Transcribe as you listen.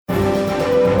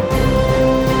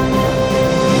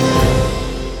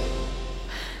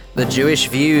the Jewish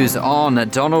views on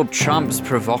Donald Trump's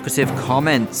provocative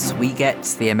comments. We get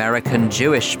the American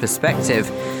Jewish perspective.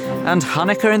 And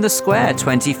Hanukkah in the Square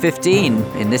 2015.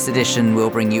 In this edition, we'll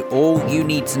bring you all you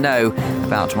need to know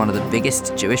about one of the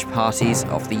biggest Jewish parties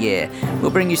of the year.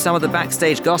 We'll bring you some of the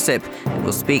backstage gossip, and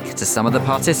we'll speak to some of the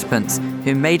participants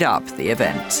who made up the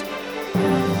event.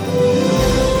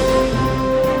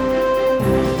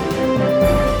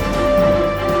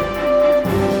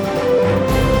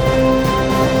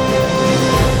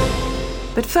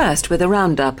 But first, with a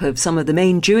roundup of some of the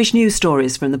main Jewish news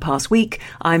stories from the past week,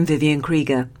 I'm Vivian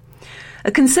Krieger.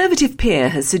 A Conservative peer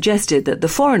has suggested that the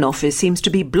Foreign Office seems to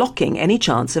be blocking any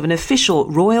chance of an official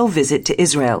royal visit to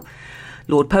Israel.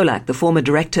 Lord Polak, the former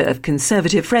director of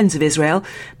Conservative Friends of Israel,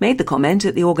 made the comment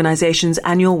at the organisation's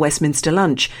annual Westminster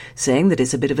lunch, saying that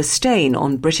it's a bit of a stain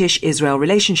on British-Israel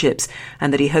relationships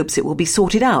and that he hopes it will be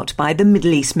sorted out by the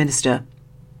Middle East minister.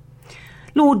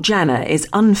 Lord Janner is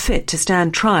unfit to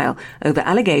stand trial over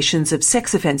allegations of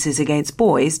sex offences against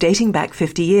boys dating back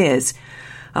 50 years.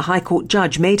 A High Court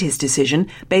judge made his decision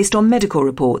based on medical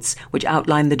reports, which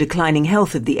outline the declining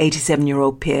health of the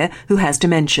 87-year-old peer who has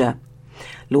dementia.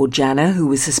 Lord Janner, who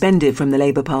was suspended from the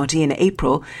Labour Party in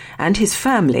April, and his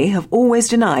family have always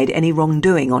denied any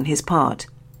wrongdoing on his part.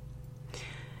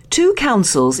 2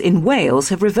 councils in Wales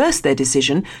have reversed their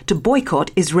decision to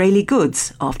boycott Israeli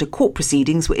goods after court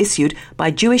proceedings were issued by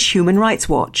Jewish Human Rights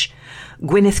Watch.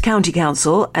 Gwynedd County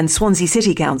Council and Swansea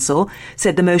City Council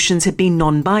said the motions had been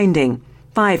non-binding.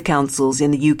 5 councils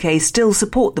in the UK still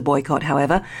support the boycott,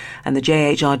 however, and the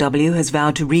JHRW has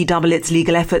vowed to redouble its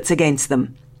legal efforts against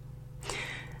them.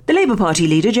 The Labour Party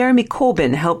leader Jeremy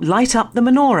Corbyn helped light up the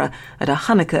menorah at a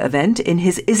Hanukkah event in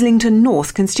his Islington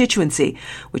North constituency,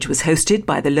 which was hosted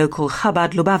by the local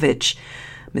Chabad Lubavitch.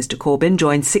 Mr Corbyn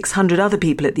joined 600 other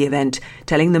people at the event,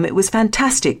 telling them it was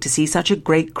fantastic to see such a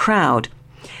great crowd.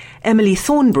 Emily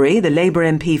Thornbury, the Labour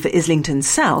MP for Islington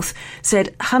South,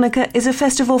 said Hanukkah is a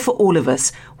festival for all of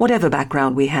us, whatever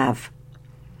background we have.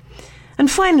 And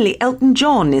finally, Elton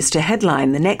John is to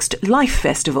headline the next Life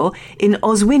Festival in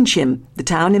Oswiecim, the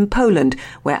town in Poland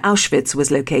where Auschwitz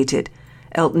was located.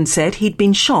 Elton said he'd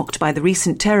been shocked by the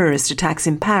recent terrorist attacks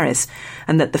in Paris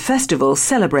and that the festival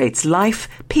celebrates life,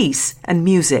 peace and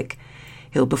music.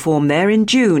 He'll perform there in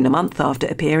June, a month after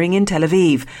appearing in Tel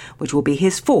Aviv, which will be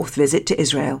his 4th visit to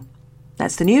Israel.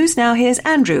 That's the news. Now here's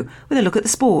Andrew with a look at the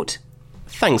sport.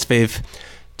 Thanks, Viv.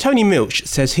 Tony Milch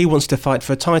says he wants to fight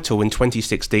for a title in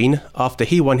 2016 after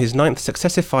he won his 9th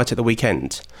successive fight at the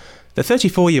weekend. The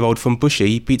 34-year-old from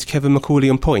Bushey beat Kevin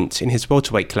McCauley on points in his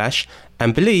welterweight clash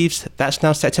and believes that's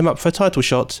now set him up for a title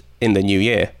shot in the new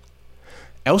year.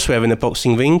 Elsewhere in the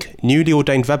boxing ring, newly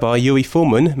ordained Rabbi Yuri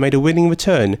Foreman made a winning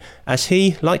return as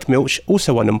he, like Milch,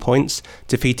 also won on points,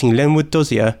 defeating Lenwood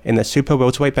Dozier in their super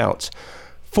welterweight bout.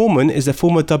 Foreman is the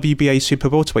former WBA super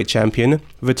welterweight champion,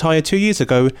 retired 2 years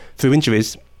ago through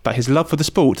injuries, but his love for the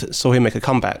sport saw him make a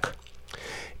comeback.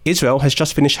 Israel has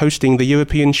just finished hosting the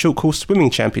European Short Course Swimming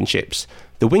Championships.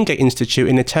 The Wingate Institute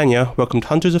in Netanya welcomed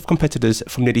hundreds of competitors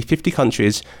from nearly 50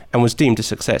 countries and was deemed a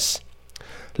success.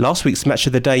 Last week's match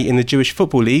of the day in the Jewish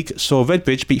Football League saw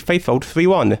Redbridge beat Faitholt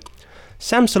 3-1.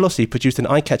 Sam Solossi produced an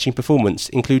eye-catching performance,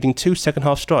 including 2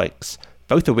 second-half strikes,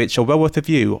 both of which are well worth a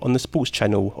view on the sports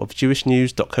channel of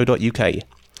jewishnews.co.uk.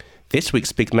 This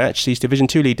week's big match sees Division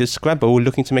 2 leaders Scrabble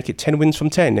looking to make it 10 wins from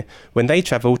 10 when they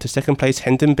travel to second place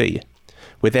Hendon B,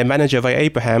 with their manager Ray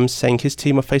Abrahams saying his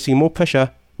team are facing more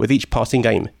pressure with each passing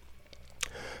game.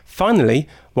 Finally,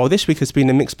 while this week has been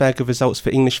a mixed bag of results for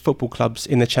English football clubs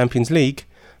in the Champions League,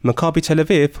 Maccabi Tel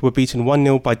Aviv were beaten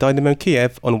 1-0 by Dynamo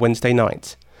Kiev on Wednesday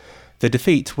night. The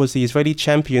defeat was the Israeli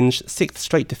champions' 6th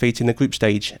straight defeat in the group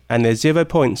stage, and their 0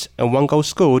 points and 1 goal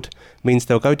scored means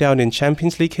they'll go down in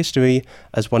Champions League history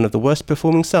as one of the worst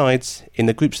performing sides in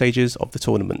the group stages of the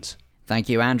tournament. Thank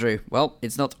you, Andrew. Well,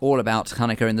 it's not all about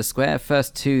Hanukkah in the Square.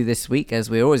 First 2 this week, as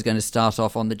we're always going to start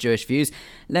off on the Jewish views.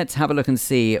 Let's have a look and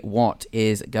see what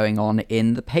is going on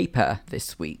in the paper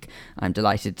this week. I'm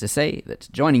delighted to say that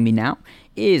joining me now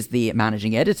is the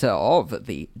managing editor of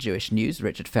the Jewish News,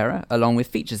 Richard Ferrer, along with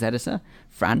features editor,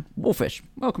 Fran Wolfish.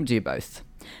 Welcome to you both.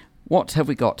 What have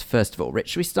we got first of all? Rich,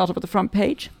 should we start off at the front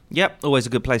page? Yep, always a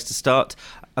good place to start.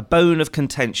 A bone of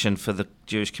contention for the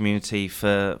Jewish community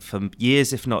for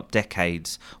years, if not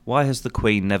decades. Why has the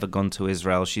Queen never gone to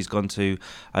Israel? She's gone to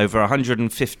over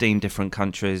 115 different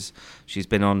countries. She's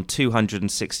been on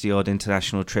 260-odd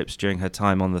international trips during her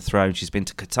time on the throne. She's been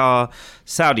to Qatar,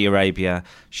 Saudi Arabia.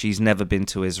 She's never been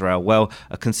to Israel. Well,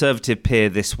 a Conservative peer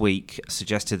this week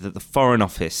suggested that the Foreign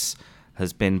Office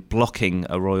has been blocking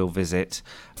a royal visit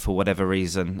for whatever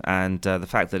reason, and the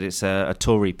fact that it's a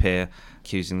Tory peer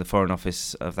accusing the Foreign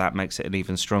Office of that makes it an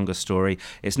even stronger story.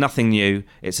 It's nothing new.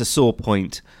 It's a sore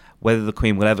point. Whether the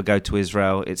Queen will ever go to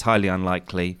Israel, it's highly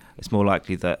unlikely. It's more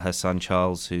likely that her son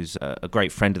Charles, who's a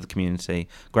great friend of the community,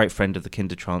 great friend of the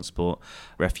kinder transport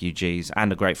refugees,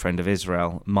 and a great friend of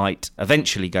Israel, might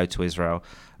eventually go to Israel,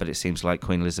 but it seems like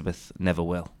Queen Elizabeth never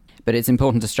will. But it's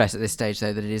important to stress at this stage,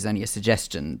 though, that it is only a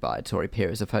suggestion by a Tory peer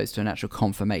as opposed to an actual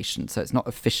confirmation. So it's not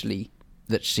officially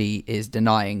that she is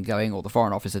denying going, or the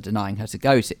Foreign Office are denying her to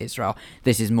go to Israel.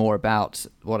 This is more about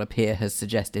what a peer has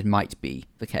suggested might be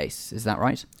the case. Is that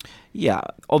right? Yeah,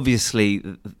 obviously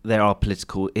there are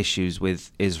political issues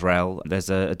with Israel. There's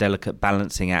a delicate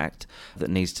balancing act that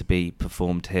needs to be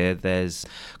performed here. There's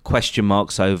question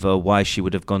marks over why she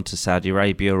would have gone to Saudi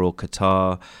Arabia or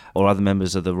Qatar, or other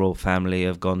members of the royal family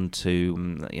have gone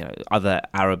to other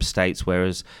Arab states,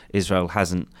 whereas Israel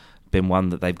hasn't been one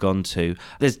that they've gone to.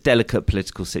 There's delicate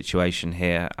political situation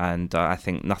here, and I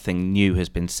think nothing new has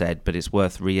been said, but it's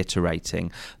worth reiterating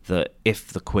that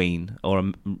if the Queen or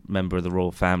a member of the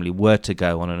royal family were to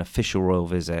go on an official royal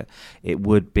visit, it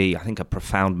would be, I think, a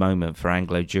profound moment for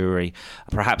Anglo Jewry,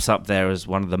 perhaps up there as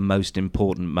one of the most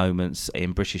important moments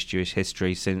in British Jewish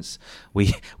history since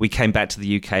we came back to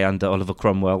the UK under Oliver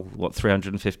Cromwell,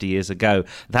 350 years ago.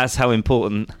 That's how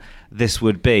important this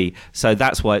would be. So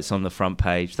that's why it's on the front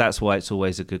page. That's why it's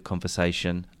always a good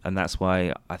conversation. And that's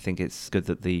why I think it's good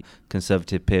that the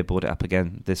Conservative peer brought it up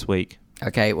again this week.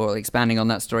 Okay, well, expanding on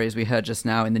that story, as we heard just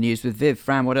now in the news with Viv,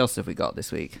 Fran, what else have we got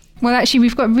this week? Well, actually,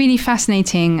 we've got a really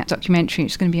fascinating documentary.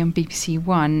 It's going to be on BBC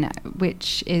One,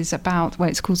 which is about,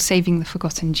 it's called Saving the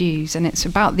Forgotten Jews. And it's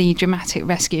about the dramatic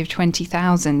rescue of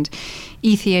 20,000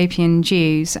 Ethiopian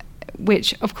Jews,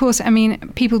 which, of course,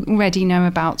 people already know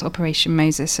about Operation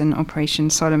Moses and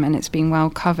Operation Solomon. It's been well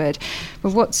covered.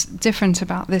 But what's different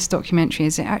about this documentary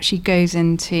is it actually goes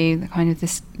into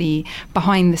the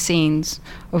behind the scenes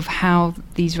of how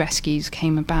these rescues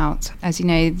came about. As you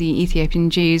know, the Ethiopian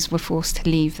Jews were forced to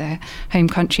leave their home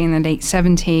country in the late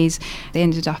 70s. They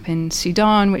ended up in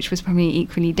Sudan, which was probably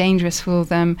equally dangerous for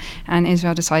them, and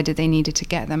Israel decided they needed to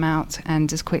get them out,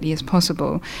 and as quickly as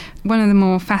possible. One of the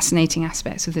more fascinating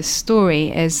aspects of this story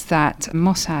is that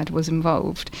Mossad was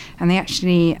involved, and they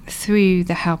actually, through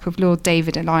the help of Lord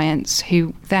David Alliance,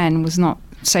 who then was not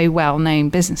so well-known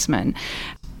businessman,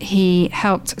 he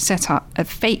helped set up a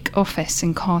fake office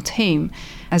in Khartoum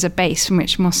as a base from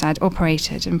which Mossad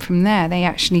operated. And from there, they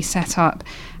actually set up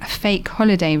a fake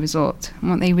holiday resort. And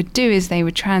what they would do is they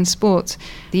would transport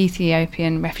the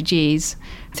Ethiopian refugees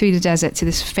through the desert to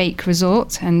this fake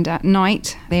resort. And at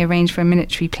night, they arranged for a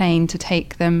military plane to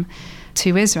take them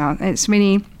to Israel. It's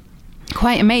really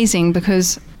quite amazing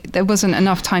because there wasn't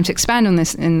enough time to expand on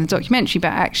this in the documentary, but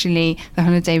actually the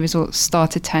holiday resort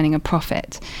started turning a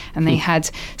profit, and they had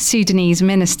Sudanese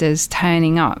ministers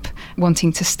turning up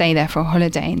wanting to stay there for a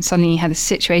holiday, and suddenly you had a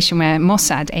situation where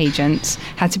Mossad agents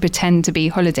had to pretend to be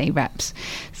holiday reps.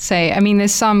 So,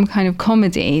 there's some kind of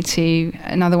comedy to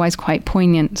an otherwise quite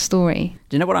poignant story.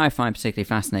 Do you know what I find particularly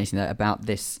fascinating though, about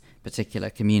this particular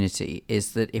community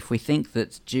is that if we think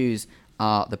that Jews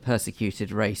are the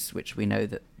persecuted race, which we know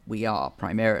that we are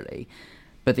primarily.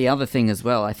 But the other thing as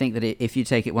well, I think that if you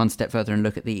take it one step further and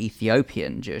look at the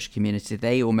Ethiopian Jewish community,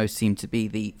 they almost seem to be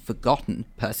the forgotten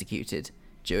persecuted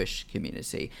Jewish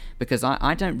community, because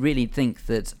I don't really think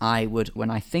that I would,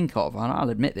 when I think of, and I'll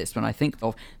admit this, when I think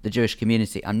of the Jewish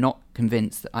community, I'm not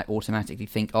convinced that I automatically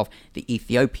think of the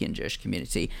Ethiopian Jewish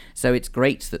community. So it's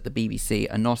great that the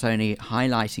BBC are not only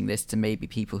highlighting this to maybe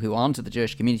people who aren't of the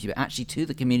Jewish community, but actually to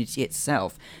the community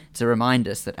itself, to remind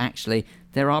us that actually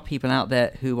there are people out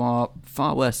there who are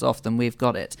far worse off than we've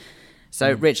got it.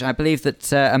 So, Rich, I believe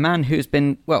that a man who's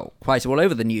been, quite all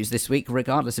over the news this week,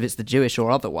 regardless if it's the Jewish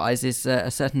or otherwise, is a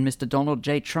certain Mr. Donald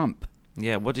J. Trump.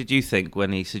 Yeah, what did you think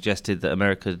when he suggested that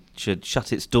America should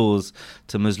shut its doors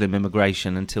to Muslim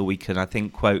immigration until we can, I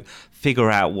think, quote,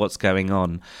 figure out what's going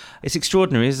on? It's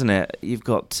extraordinary, isn't it? You've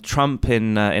got Trump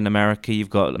in America, you've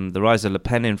got the rise of Le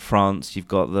Pen in France, you've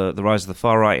got the rise of the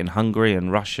far right in Hungary and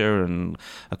Russia and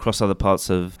across other parts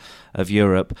of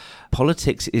Europe.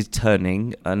 Politics is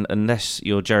turning, and unless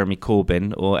you're Jeremy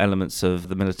Corbyn or elements of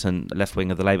the militant left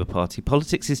wing of the Labour Party,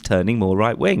 politics is turning more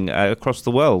right wing across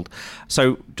the world.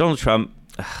 So Donald Trump,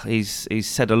 he's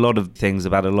said a lot of things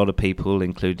about a lot of people,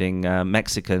 including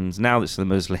Mexicans. Now it's the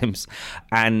Muslims,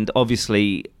 and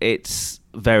obviously it's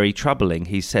very troubling.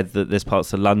 He said that there's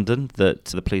parts of London that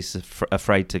the police are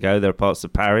afraid to go. There are parts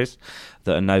of Paris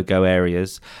that are no-go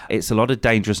areas. It's a lot of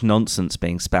dangerous nonsense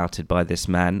being spouted by this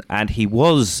man, and he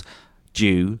was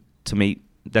due to meet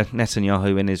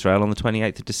Netanyahu in Israel on the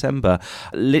 28th of December.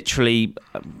 Literally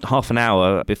half an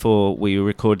hour before we were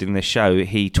recording this show,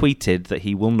 he tweeted that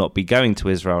he will not be going to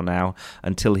Israel now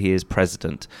until he is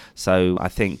president. So I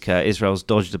think Israel's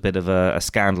dodged a bit of a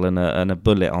scandal and a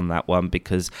bullet on that one,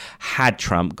 because had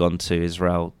Trump gone to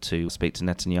Israel to speak to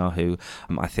Netanyahu,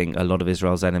 I think a lot of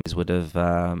Israel's enemies would have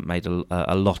made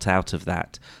a lot out of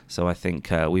that. So I think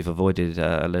we've avoided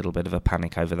a little bit of a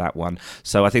panic over that one.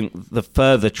 So I think the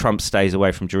further Trump stays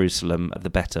away from Jerusalem, the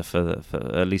better, for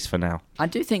at least for now. I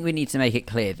do think we need to make it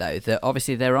clear, though, that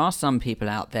obviously there are some people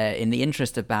out there, in the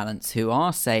interest of balance, who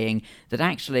are saying that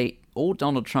actually all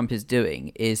Donald Trump is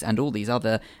doing is, and all these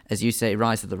other, as you say,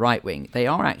 rise of the right wing, they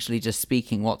are actually just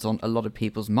speaking what's on a lot of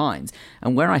people's minds.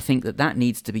 And where I think that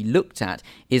needs to be looked at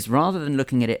is, rather than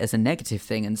looking at it as a negative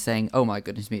thing and saying, oh my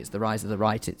goodness me, it's the rise of the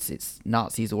right, it's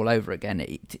Nazis all over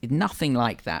again. Nothing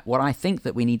like that. What I think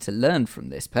that we need to learn from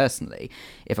this, personally,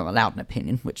 if I'm allowed an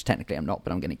opinion, which technically I'm not,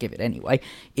 but I'm going to give it anyway,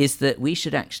 is that we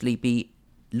should actually be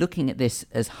looking at this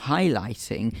as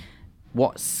highlighting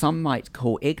what some might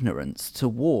call ignorance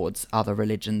towards other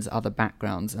religions, other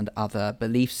backgrounds, and other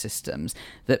belief systems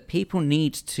that people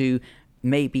need to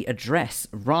maybe address,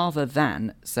 rather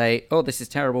than say, oh, this is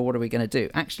terrible, what are we going to do?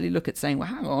 Actually look at saying, well,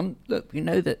 hang on, look, we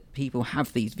know that people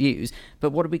have these views,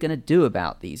 but what are we going to do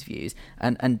about these views?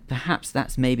 And perhaps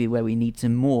that's maybe where we need to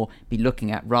more be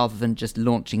looking at, rather than just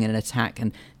launching an attack.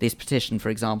 And this petition, for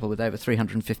example, with over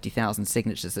 350,000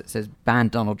 signatures that says ban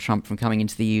Donald Trump from coming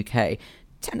into the UK,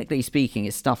 technically speaking,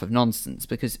 is stuff of nonsense,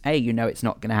 because A, you know it's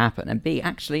not going to happen, and B,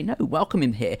 actually, no, welcome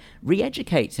him here,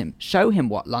 re-educate him, show him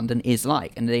what London is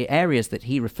like, and the areas that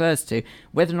he refers to,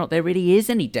 whether or not there really is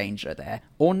any danger there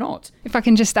or not. If I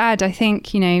can just add, I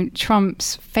think,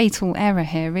 Trump's fatal error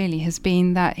here really has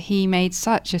been that he made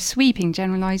such a sweeping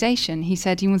generalisation. He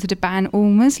said he wanted to ban all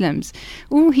Muslims.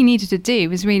 All he needed to do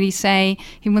was really say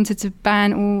he wanted to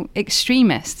ban all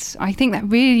extremists. I think that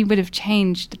really would have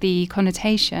changed the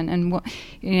connotation and what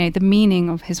the meaning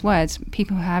of his words.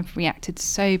 People have reacted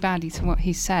so badly to what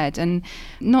he said, and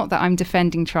not that I'm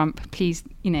defending Trump, please,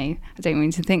 I don't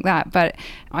mean to think that, but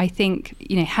I think,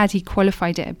 had he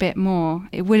qualified it a bit more,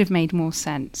 it would have made more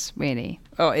sense, really.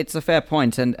 Oh, it's a fair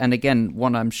point, and again,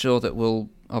 one I'm sure that will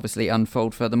obviously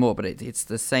unfold furthermore, but it's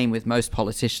the same with most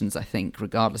politicians, I think,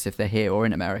 regardless if they're here or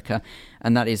in America,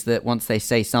 and that is that once they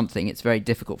say something, it's very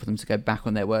difficult for them to go back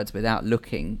on their words without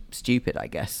looking stupid, I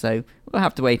guess. So we'll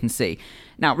have to wait and see.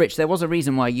 Now, Rich, there was a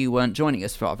reason why you weren't joining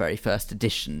us for our very first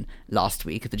edition last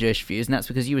week of the Jewish Views, and that's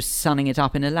because you were sunning it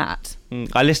up in Eilat.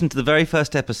 I listened to the very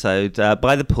first episode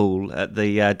by the pool at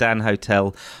the Dan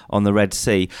Hotel on the Red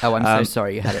Sea. Oh, I'm so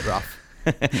sorry you had it rough.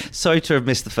 Sorry to have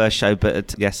missed the first show,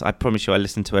 but yes, I promise you I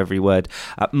listened to every word.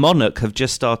 Monarch have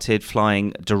just started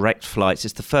flying direct flights.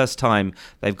 It's the first time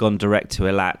they've gone direct to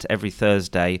Eilat every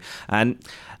Thursday, and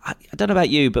I don't know about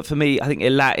you, but for me, I think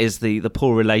Eilat is the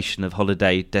poor relation of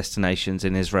holiday destinations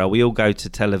in Israel. We all go to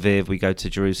Tel Aviv, we go to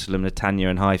Jerusalem, Netanya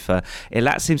and Haifa.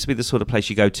 Eilat seems to be the sort of place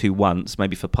you go to once,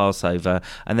 maybe for Passover,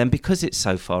 and then because it's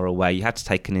so far away, you have to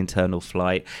take an internal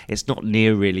flight. It's not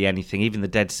near really anything. Even the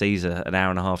Dead Sea's an hour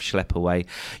and a half schlep away.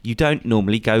 You don't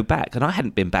normally go back, and I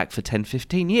hadn't been back for 10,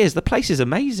 15 years. The place is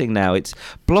amazing now. It's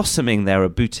blossoming. There are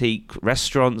boutique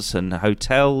restaurants and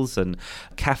hotels and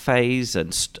cafes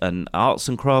and arts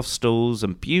and crafts stalls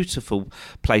and beautiful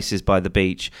places by the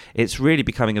beach. It's really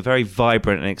becoming a very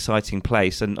vibrant and exciting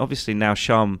place, and obviously now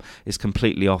Sharm is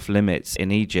completely off limits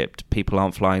in Egypt. People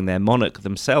aren't flying there. Monarch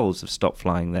themselves have stopped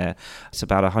flying there. It's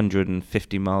about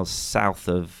 150 miles south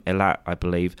of Eilat, I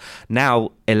believe.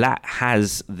 Now Eilat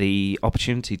has the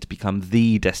opportunity to become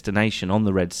the destination on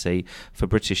the Red Sea for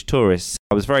British tourists.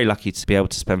 I was very lucky to be able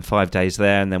to spend 5 days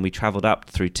there, and then we travelled up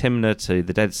through Timna to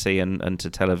the Dead Sea and to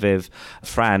Tel Aviv.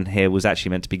 Fran here was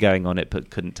actually meant to be going on it but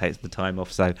couldn't take the time off,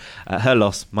 so her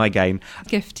loss, my gain.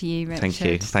 Gift to you,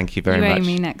 Richard. Thank you very much. You owe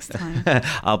me next time.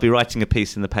 I'll be writing a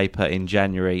piece in the paper in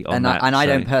January on that. I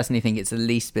don't personally think it's the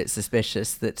least bit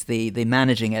suspicious that the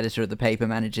managing editor of the paper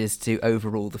manages to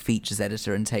overrule the features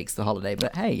editor and takes the holiday,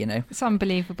 but hey, it's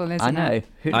unbelievable, isn't it? I know.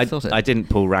 Who'd have thought it? I didn't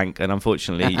pull rank, and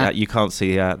unfortunately you can't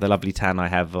see the lovely tan I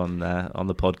have on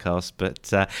the podcast, but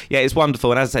yeah, it's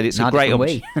wonderful, and as I said, it's a great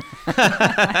opportunity.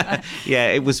 Yeah,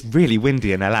 it was really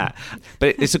windy in Eilat,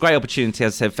 but it's a great opportunity,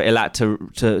 as I said, for Eilat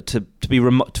to be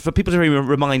for people to be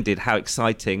reminded how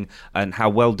exciting and how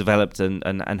well developed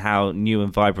and how new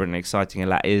and vibrant and exciting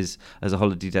Eilat is as a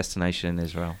holiday destination in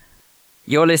Israel.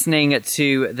 You're listening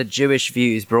to The Jewish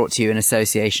Views, brought to you in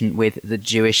association with The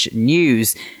Jewish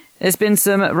News. There's been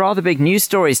some rather big news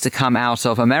stories to come out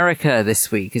of America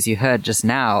this week, as you heard just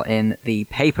now in the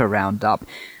paper roundup.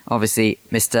 Obviously,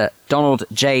 Mr. Donald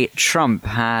J. Trump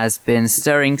has been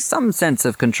stirring some sense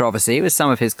of controversy with some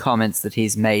of his comments that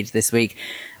he's made this week.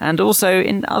 And also,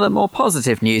 in other more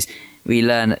positive news, we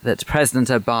learn that President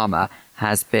Obama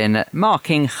has been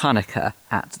marking Chanukah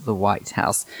at the White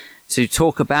House. To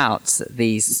talk about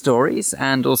these stories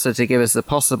and also to give us a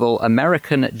possible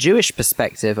American Jewish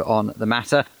perspective on the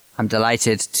matter, I'm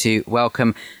delighted to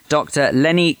welcome Dr.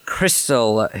 Lenny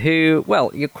Krystal, who, well,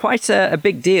 you're quite a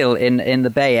big deal in the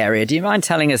Bay Area. Do you mind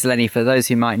telling us, Lenny, for those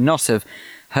who might not have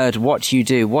heard what you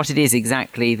do, what it is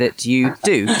exactly that you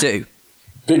do?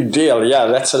 Big deal, yeah,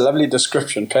 that's a lovely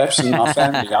description. Perhaps in our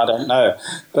family, I don't know.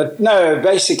 But no,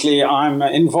 basically, I'm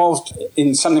involved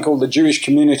in something called the Jewish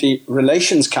Community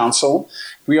Relations Council.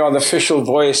 We are the official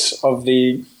voice of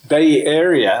the Bay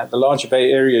Area, the larger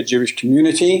Bay Area Jewish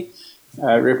community,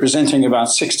 representing about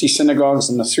 60 synagogues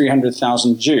and the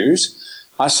 300,000 Jews.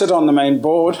 I sit on the main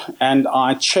board and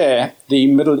I chair the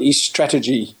Middle East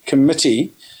Strategy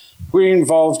Committee. We're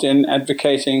involved in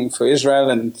advocating for Israel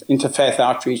and interfaith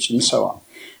outreach and so on.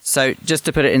 So just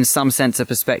to put it in some sense of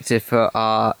perspective for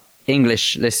our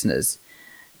English listeners,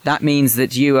 that means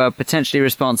that you are potentially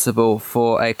responsible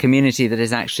for a community that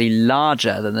is actually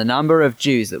larger than the number of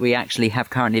Jews that we actually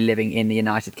have currently living in the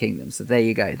United Kingdom. So there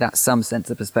you go. That's some sense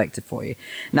of perspective for you.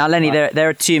 Now, Lenny, there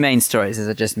are two main stories, as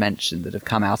I just mentioned, that have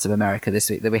come out of America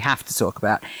this week that we have to talk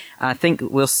about. I think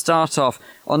we'll start off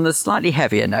on the slightly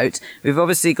heavier note. We've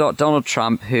obviously got Donald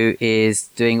Trump, who is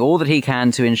doing all that he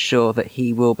can to ensure that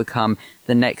he will become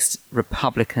the next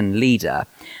Republican leader.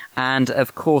 And,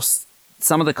 of course,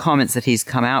 some of the comments that he's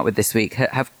come out with this week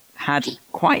have had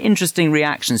quite interesting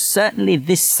reactions. Certainly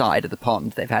this side of the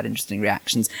pond, they've had interesting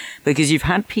reactions, because you've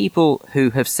had people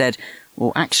who have said,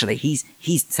 well, actually, he's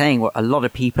saying what a lot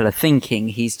of people are thinking.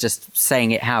 He's just saying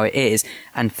it how it is.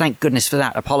 And thank goodness for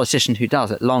that, a politician who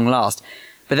does at long last.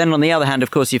 But then on the other hand,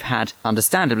 of course, you've had,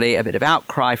 understandably, a bit of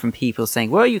outcry from people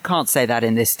saying, well, you can't say that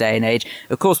in this day and age.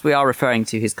 Of course, we are referring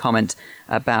to his comment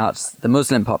about the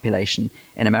Muslim population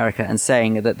in America and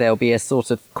saying that there'll be a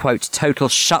sort of, quote, total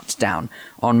shutdown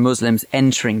on Muslims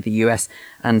entering the US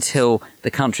until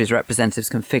the country's representatives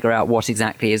can figure out what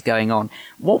exactly is going on.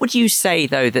 What would you say,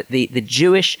 though, that the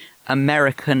Jewish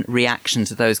American reaction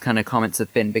to those kind of comments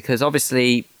have been? Because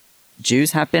obviously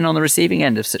Jews have been on the receiving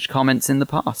end of such comments in the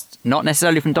past. Not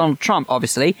necessarily from Donald Trump,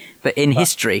 obviously, but in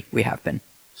history we have been.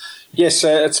 Yes,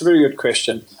 it's a very good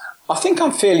question. I think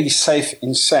I'm fairly safe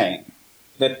in saying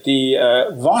that the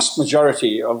vast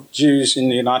majority of Jews in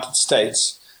the United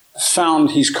States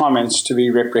found his comments to be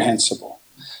reprehensible.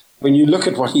 When you look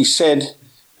at what he said,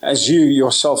 as you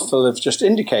yourself, Phil, have just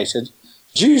indicated,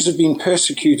 Jews have been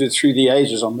persecuted through the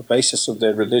ages on the basis of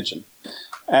their religion.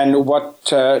 And what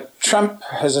Trump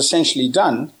has essentially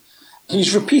done,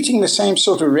 he's repeating the same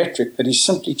sort of rhetoric, but he's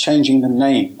simply changing the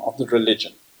name of the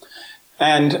religion.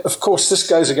 And, of course, this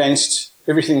goes against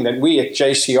everything that we at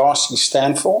JCRC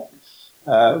stand for,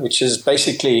 which is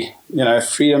basically,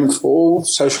 freedom for all,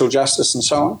 social justice and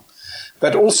so on.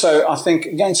 But also, I think,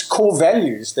 against core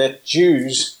values that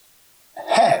Jews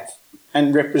have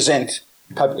and represent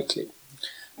publicly.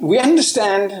 We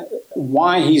understand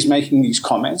why he's making these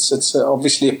comments. It's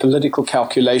obviously a political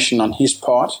calculation on his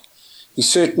part. He's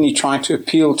certainly trying to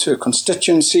appeal to a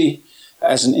constituency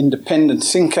as an independent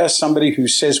thinker, somebody who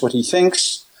says what he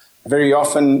thinks, very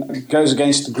often goes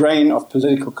against the grain of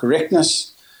political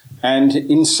correctness. And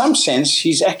in some sense,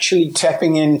 he's actually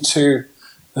tapping into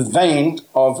the vein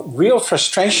of real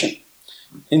frustration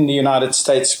in the United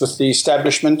States with the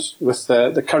establishment, with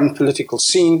the current political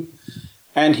scene.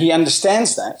 And he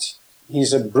understands that.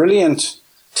 He's a brilliant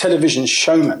television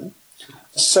showman.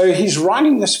 So he's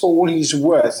writing this for all he's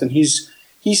worth, and he's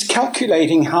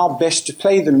calculating how best to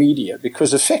play the media,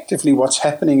 because effectively what's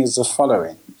happening is the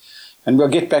following. And we'll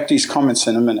get back to his comments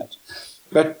in a minute.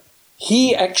 But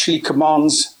he actually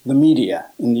commands the media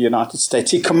in the United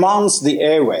States. He commands the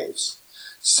airwaves.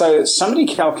 So somebody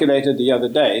calculated the other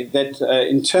day that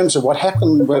in terms of what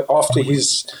happened after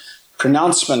his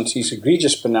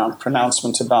egregious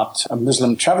pronouncement about a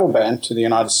Muslim travel ban to the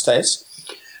United States,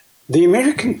 the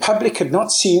American public had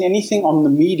not seen anything on the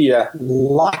media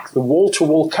like the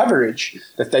wall-to-wall coverage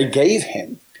that they gave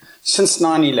him since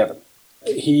 9/11.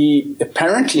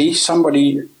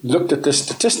 Somebody looked at this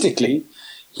statistically,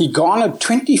 he garnered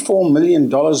 $24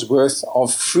 million worth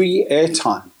of free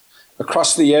airtime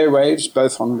across the airwaves,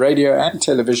 both on radio and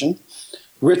television,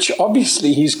 which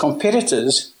obviously his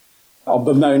competitors are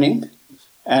bemoaning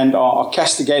and are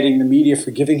castigating the media for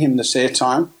giving him this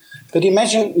airtime. But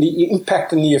imagine the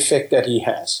impact and the effect that he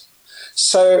has.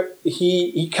 So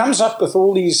he comes up with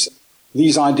all these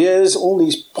ideas, all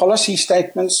these policy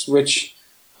statements, which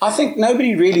I think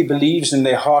nobody really believes in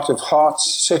their heart of hearts,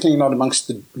 certainly not amongst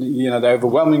the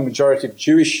overwhelming majority of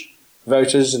Jewish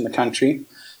voters in the country,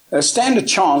 stand a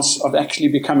chance of actually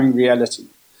becoming reality.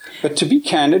 But to be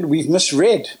candid, we've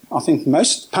misread. I think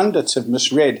most pundits have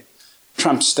misread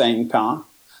Trump's staying power.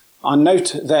 I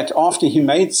note that after he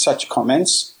made such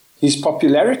comments, his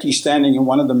popularity standing in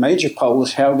one of the major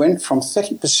polls here went from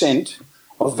 30%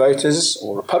 of voters,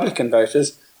 or Republican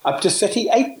voters, up to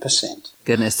 38%.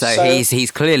 Goodness, so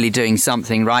he's clearly doing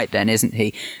something right then, isn't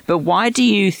he? But why do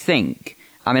you think,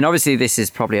 I mean, obviously this is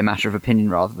probably a matter of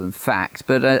opinion rather than fact,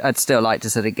 but I'd still like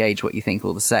to sort of gauge what you think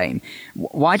all the same.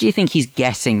 Why do you think he's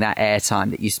getting that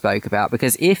airtime that you spoke about?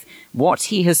 Because if what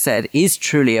he has said is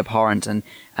truly abhorrent,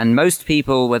 and most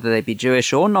people, whether they be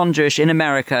Jewish or non-Jewish in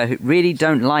America, who really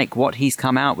don't like what he's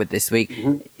come out with this week,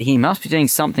 he must be doing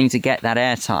something to get that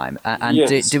airtime. And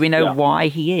yes, do we know why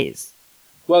he is?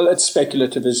 Well, it's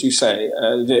speculative, as you say.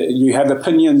 You have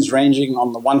opinions ranging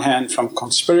on the one hand from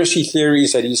conspiracy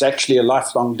theories that he's actually a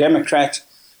lifelong Democrat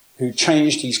who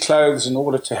changed his clothes in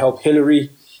order to help Hillary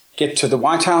get to the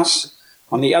White House.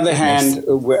 On the other hand,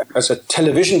 as a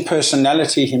television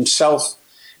personality himself,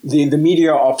 the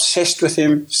media are obsessed with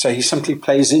him, so he simply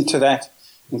plays into that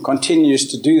and continues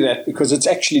to do that because it's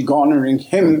actually garnering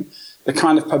him the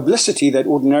kind of publicity that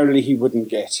ordinarily he wouldn't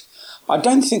get. I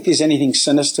don't think there's anything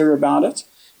sinister about it.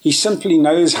 He simply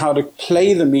knows how to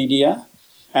play the media,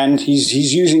 and he's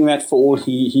using that for all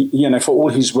for all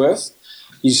he's worth.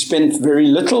 He's spent very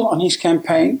little on his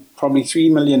campaign, probably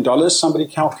 $3 million, somebody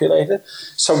calculated.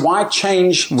 So why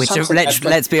change? Which,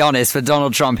 let's be honest, for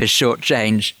Donald Trump is short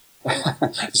change.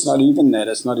 It's not even that.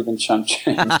 It's not even chump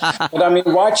change. But I mean,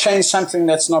 why change something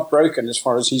that's not broken as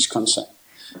far as he's concerned?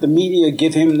 The media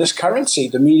give him this currency.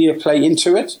 The media play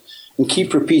into it and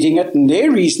keep repeating it. And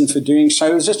their reason for doing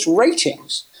so is its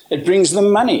ratings. It brings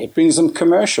them money. It brings them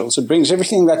commercials. It brings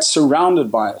everything that's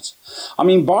surrounded by it. I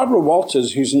mean, Barbara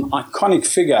Walters, who's an iconic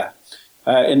figure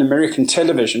in American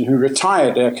television, who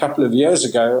retired a couple of years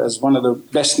ago as one of the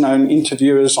best-known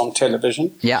interviewers on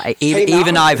television. Yeah,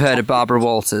 even I've heard of Barbara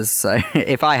Walters, so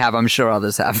if I have, I'm sure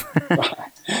others have.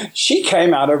 She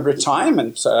came out of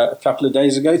retirement a couple of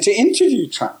days ago to interview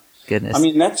Trump. Goodness. I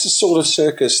mean, that's the sort of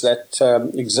circus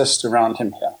that exists around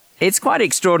him here. It's quite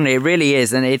extraordinary, it really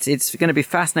is, and it's going to be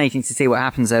fascinating to see what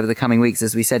happens over the coming weeks.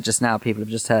 As we said just now, people have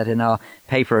just heard in our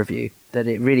paper review that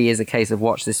it really is a case of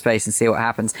watch this space and see what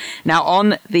happens. Now,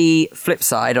 on the flip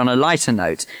side, on a lighter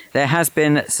note, there has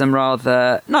been some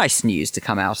rather nice news to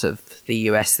come out of the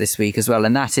US this week as well,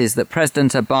 and that is that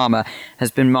President Obama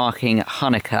has been marking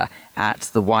Chanukah at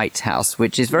the White House,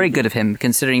 which is very good of him,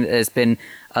 considering that there's been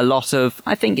a lot of,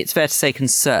 I think it's fair to say,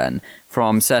 concern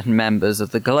from certain members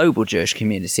of the global Jewish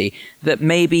community that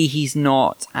maybe he's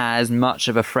not as much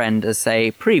of a friend as,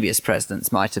 say, previous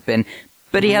presidents might have been.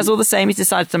 But he has all the same, he's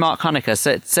decided to mark Chanukah.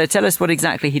 So tell us what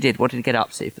exactly he did. What did he get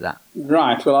up to for that?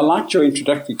 Right. Well, I liked your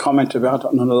introductory comment about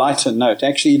on a lighter note.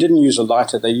 Actually, he didn't use a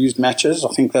lighter. They used matches.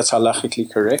 I think that's halachically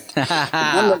correct.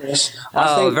 Nonetheless,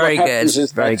 I think very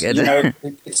good. Very good. You know,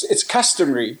 it's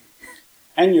customary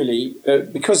annually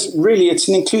because really it's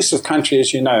an inclusive country,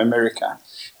 as you know, America.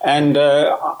 And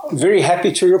I'm very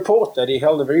happy to report that he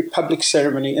held a very public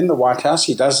ceremony in the White House.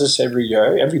 He does this every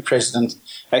year. Every president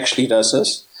actually does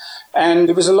this. And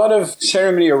there was a lot of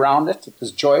ceremony around it. It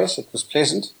was joyous. It was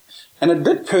pleasant. And it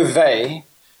did purvey,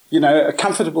 a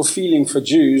comfortable feeling for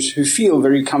Jews who feel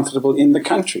very comfortable in the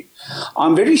country.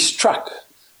 I'm very struck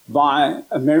by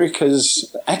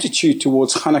America's attitude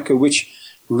towards Chanukah, which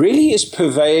really is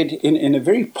purveyed in a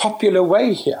very popular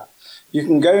way here. You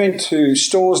can go into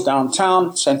stores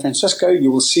downtown, San Francisco,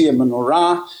 you will see a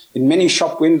menorah in many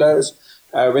shop windows.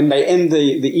 When they end the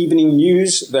evening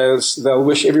news, they'll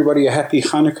wish everybody a happy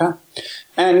Chanukah.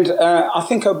 And I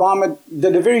think Obama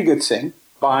did a very good thing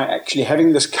by actually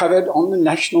having this covered on the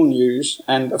national news.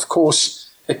 And, of course,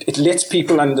 it lets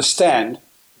people understand,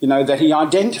 that he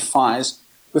identifies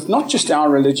with not just our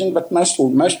religion, but most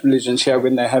religions here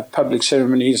when they have public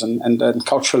ceremonies and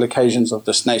cultural occasions of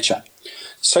this nature.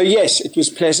 So, yes, it was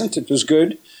pleasant. It was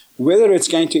good. Whether it's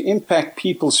going to impact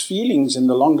people's feelings in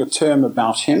the longer term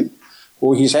about him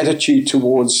or his attitude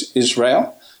towards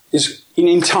Israel is an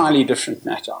entirely different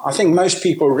matter. I think most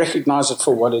people recognize it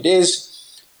for what it is.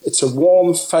 It's a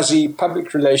warm, fuzzy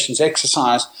public relations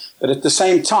exercise, but at the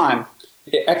same time,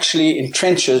 it actually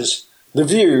entrenches the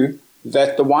view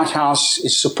that the White House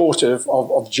is supportive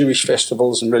of Jewish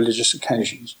festivals and religious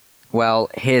occasions. Well,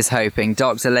 here's hoping.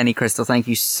 Dr. Lenny Krystal, thank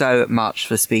you so much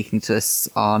for speaking to us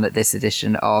on this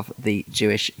edition of the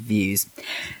Jewish Views.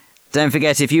 Don't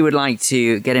forget, if you would like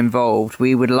to get involved,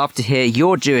 we would love to hear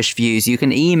your Jewish views. You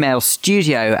can email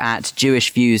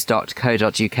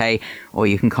studio@jewishviews.co.uk, or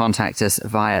you can contact us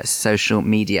via social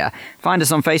media. Find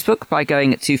us on Facebook by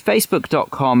going to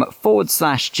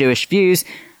facebook.com/Jewish Views,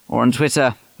 or on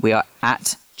Twitter, we are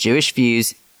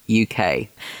 @JewishViewsUK.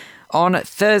 On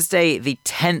Thursday, the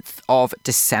 10th of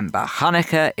December,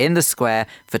 Chanukah in the Square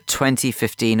for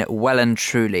 2015 well and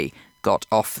truly got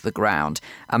off the ground.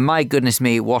 And my goodness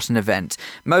me, what an event.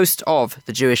 Most of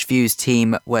the Jewish Views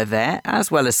team were there,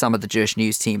 as well as some of the Jewish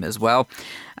News team as well.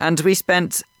 And we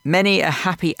spent many a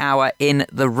happy hour in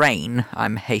the rain,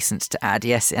 I'm hastened to add.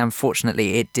 Yes,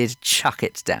 unfortunately, it did chuck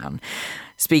it down.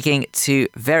 Speaking to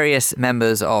various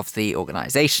members of the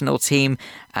organisational team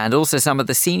and also some of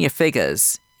the senior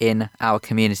figures in our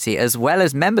community, as well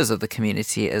as members of the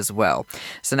community as well.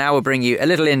 So now we'll bring you a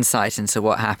little insight into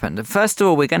what happened. And first of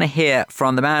all, we're going to hear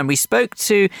from the man we spoke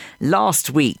to last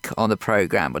week on the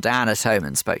programme. Well, Diana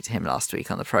Toman spoke to him last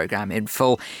week on the programme in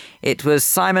full. It was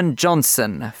Simon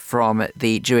Johnson from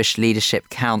the Jewish Leadership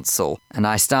Council. And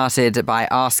I started by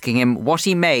asking him what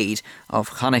he made of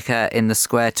Chanukah in the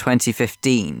Square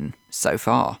 2015 so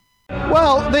far.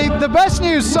 Well, the best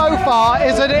news so far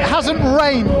is that it hasn't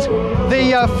rained.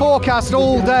 The forecast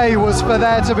all day was for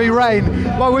there to be rain.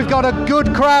 Well, we've got a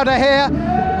good crowd here.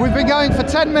 We've been going for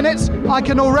 10 minutes. I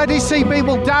can already see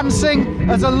people dancing.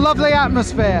 There's a lovely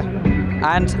atmosphere.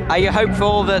 And are you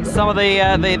hopeful that some of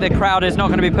the crowd is not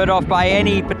going to be put off by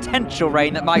any potential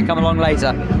rain that might come along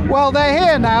later? Well, they're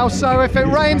here now, so if it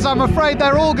rains, I'm afraid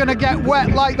they're all going to get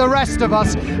wet like the rest of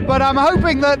us. But I'm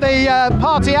hoping that the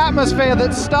party atmosphere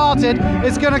that started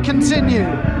is going to continue.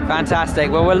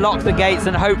 Fantastic. Well, we'll lock the gates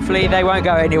and hopefully they won't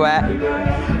go anywhere.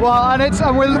 Well,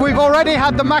 we've already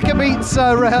had the Maccabees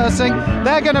rehearsing.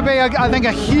 They're going to be, I think,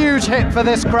 a huge hit for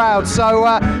this crowd,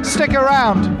 so stick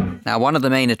around. Now, one of the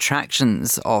main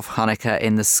attractions of Chanukah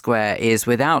in the Square is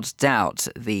without doubt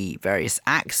the various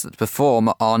acts that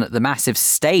perform on the massive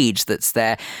stage that's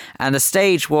there. And the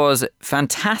stage was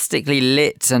fantastically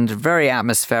lit and very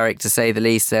atmospheric, to say the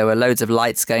least. There were loads of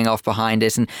lights going off behind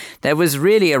it, and there was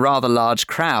really a rather large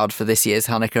crowd for this year's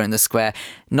Chanukah in the Square.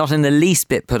 Not in the least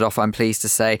bit put off, I'm pleased to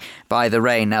say, by the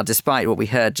rain. Now, despite what we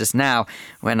heard just now,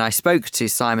 when I spoke to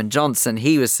Simon Johnson,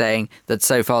 he was saying that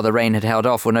so far the rain had held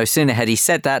off. Well, no sooner had he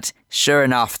said that, sure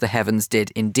enough, the heavens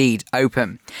did indeed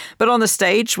open. But on the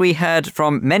stage, we heard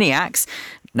from many acts,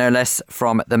 no less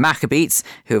from the Maccabees,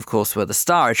 who of course were the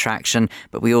star attraction,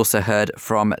 but we also heard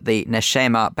from the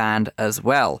Neshama band as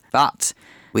well. But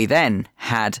we then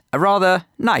had a rather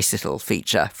nice little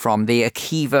feature from the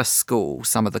Akiva School,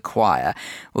 some of the choir.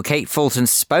 Well, Kate Fulton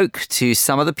spoke to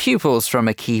some of the pupils from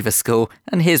Akiva School,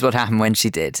 and here's what happened when she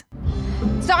did.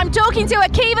 So I'm talking to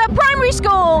Akiva Primary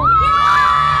School!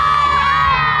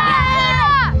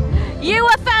 You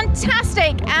were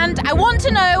fantastic, and I want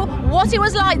to know what it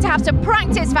was like to have to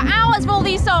practice for hours for all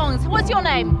these songs. What's your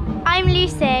name? I'm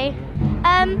Lucy.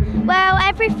 Well,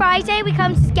 every Friday we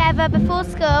come together before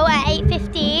school at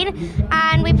 8:15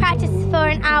 and we practice for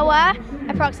an hour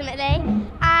approximately,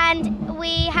 and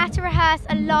we had to rehearse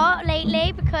a lot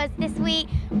lately because this week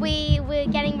we were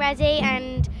getting ready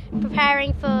and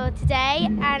preparing for today,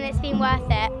 and it's been worth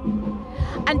it.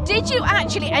 And did you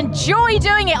actually enjoy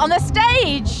doing it on the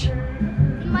stage?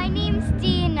 My name's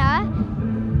Dina,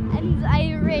 and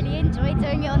I really enjoyed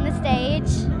doing it on the stage.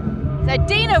 So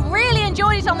Dina really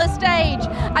enjoyed it on the stage.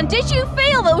 And did you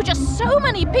feel there were just so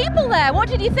many people there? What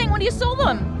did you think when you saw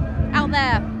them out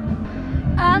there?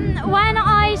 When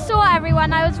I saw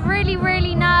everyone, I was really,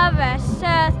 really nervous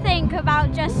to think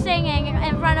about just singing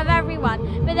in front of everyone.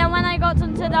 But then when I got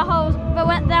onto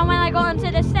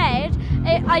the stage,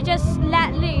 I just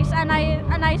let loose and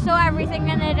I saw everything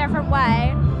in a different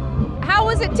way. How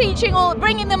was it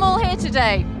bringing them all here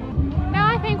today? No,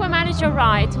 I think we managed all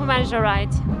right.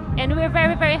 And we're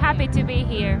very, very happy to be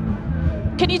here.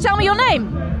 Can you tell me your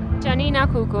name? Janina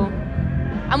Kuku.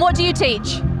 And what do you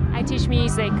teach? I teach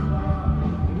music.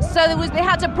 So they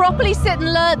had to properly sit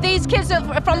and learn. These kids are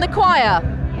from the choir?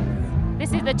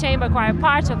 This is the chamber choir,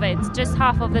 part of it, just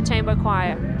half of the chamber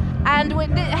choir. And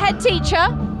with the head teacher,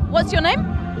 what's your name?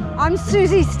 I'm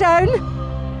Susie Stone.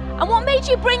 And what made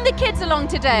you bring the kids along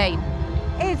today?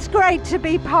 It's great to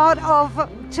be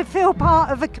to feel part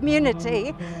of a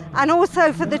community, and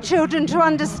also for the children to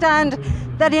understand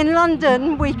that in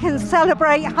London we can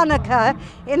celebrate Chanukah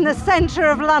in the centre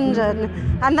of London,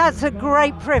 and that's a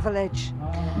great privilege.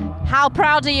 How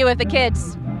proud are you of the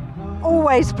kids?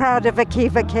 Always proud of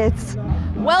Akiva kids.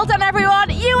 Well done,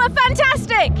 everyone. You were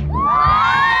fantastic.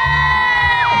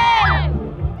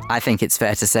 I think it's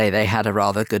fair to say they had a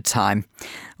rather good time.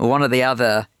 One of the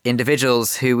other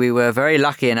individuals who we were very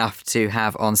lucky enough to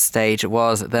have on stage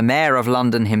was the Mayor of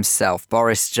London himself,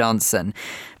 Boris Johnson.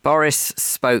 Boris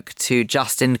spoke to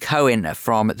Justin Cohen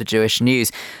from the Jewish News,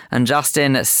 and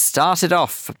Justin started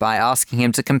off by asking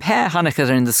him to compare Hanukkah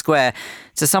in the Square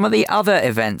to some of the other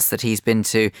events that he's been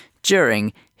to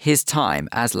during his time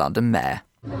as London Mayor.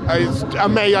 It's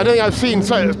amazing. I don't think I've seen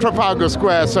Trafalgar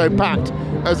Square so packed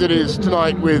as it is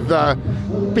tonight with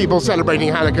people celebrating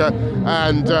Hanukkah,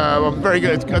 and very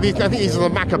good. I think these are the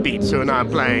Maccabees who are now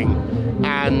playing,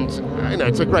 and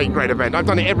it's a great event. I've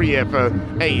done it every year for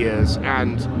 8 years,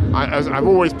 and as I've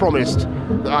always promised,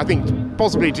 I think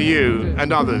possibly to you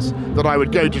and others, that I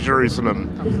would go to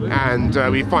Jerusalem, and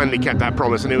we finally kept that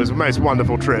promise, and it was a most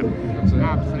wonderful trip. It's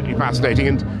absolutely fascinating,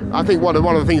 and I think one of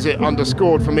the things it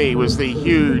underscored for me was the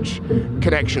huge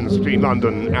connections between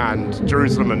London and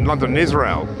Jerusalem and London and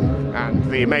Israel, and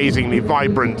the amazingly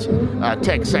vibrant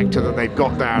tech sector that they've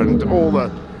got there, and all the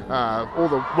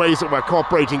ways that we're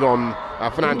cooperating on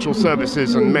financial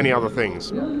services and many other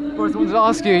things. Boris, I wanted to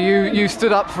ask you, you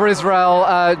stood up for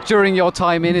Israel during your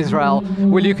time in Israel.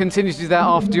 Will you continue to do that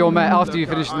after you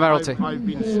finish the mayoralty?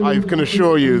 I can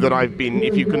assure you that I've been,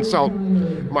 if you consult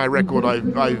my record,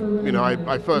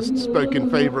 I first spoke in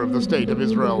favour of the state of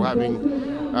Israel having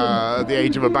at the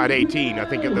age of about 18, I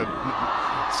think.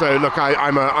 So look,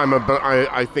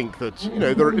 I think that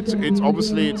it's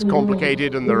obviously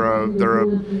complicated, and there are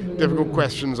difficult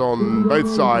questions on both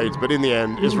sides. But in the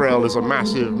end, Israel is a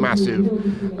massive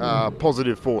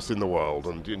positive force in the world,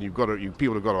 and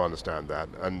people have got to understand that.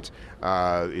 And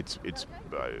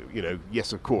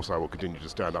yes, of course, I will continue to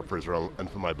stand up for Israel and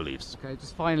for my beliefs. Okay,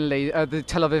 just finally, the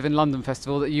Tel Aviv and London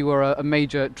Festival that you were a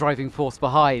major driving force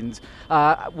behind.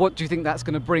 What do you think that's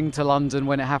going to bring to London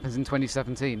when it happens in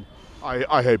 2017?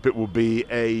 I hope it will be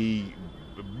a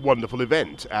wonderful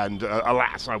event, and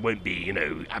alas, I won't be,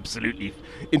 absolutely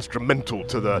instrumental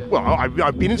to the. Well,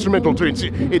 I've been instrumental to it.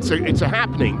 It's a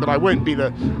happening, but I won't be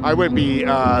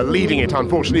leading it,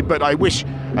 unfortunately. But I wish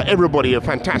everybody a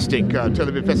fantastic Tel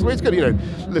Aviv festival. It's good,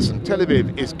 listen, Tel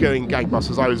Aviv is going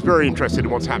gangbusters. I was very interested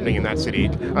in what's happening in that city,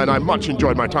 and I much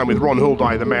enjoyed my time with Ron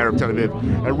Hulday, the mayor of Tel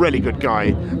Aviv, a really good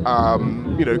guy.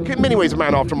 In many ways a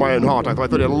man after my own heart. I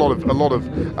thought he had a lot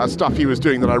of stuff he was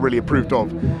doing that I really approved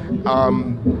of.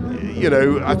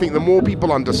 I think the more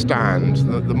people understand,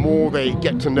 the more they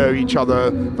get to know each other,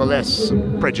 the less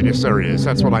prejudice there is.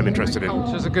 That's what I'm interested in.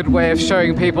 Which is a good way of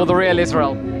showing people the real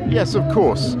Israel. Yes, of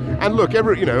course. And look,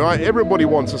 everybody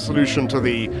wants a solution to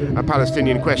the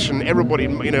Palestinian question. Everybody,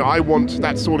 I want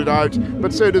that sorted out,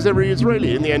 but so does every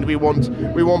Israeli. In the end, we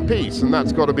want peace, and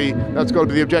that's got to be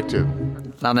the objective.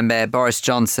 London Mayor Boris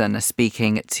Johnson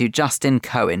speaking to Justin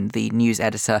Cohen, the news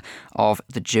editor of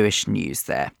the Jewish News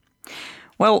there.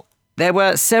 Well, there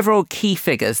were several key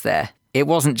figures there. It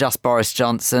wasn't just Boris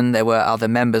Johnson, there were other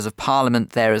members of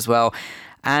Parliament there as well.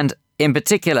 And in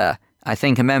particular, I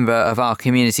think a member of our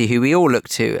community who we all look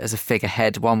to as a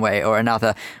figurehead one way or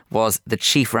another was the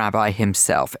chief rabbi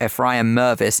himself, Ephraim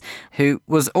Mirvis, who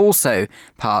was also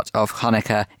part of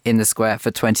Hanukkah in the Square for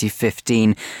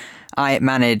 2015. I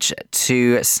managed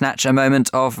to snatch a moment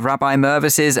of Rabbi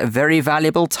Mirvis's very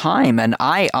valuable time, and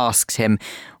I asked him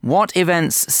what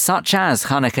events such as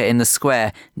Hanukkah in the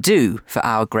Square do for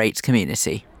our great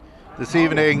community. This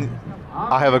evening,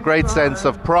 I have a great sense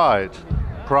of pride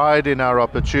in our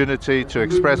opportunity to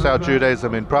express our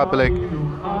Judaism in public,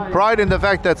 pride in the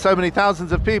fact that so many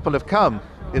thousands of people have come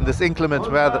in this inclement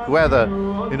weather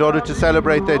in order to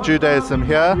celebrate their Judaism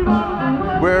here.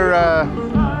 We're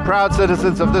proud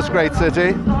citizens of this great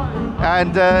city,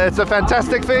 and it's a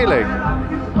fantastic feeling.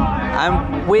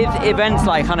 And with events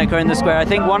like Hanukkah in the Square, I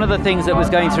think one of the things that was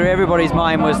going through everybody's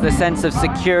mind was the sense of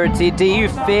security. Do you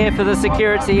fear for the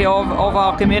security of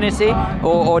our community,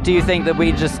 or do you think that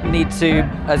we just need to,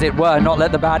 as it were, not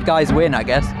let the bad guys win, I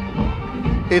guess?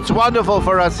 It's wonderful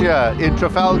for us here in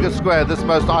Trafalgar Square, this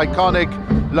most iconic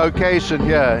location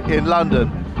here in London,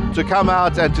 to come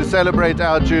out and to celebrate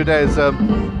our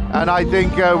Judaism. And I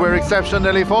think we're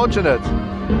exceptionally fortunate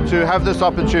to have this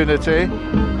opportunity.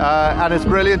 And it's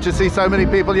brilliant to see so many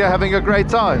people here having a great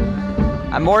time.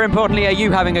 And more importantly, are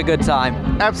you having a good time?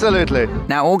 Absolutely.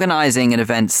 Now, organising an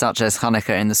event such as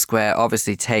Hanukkah in the Square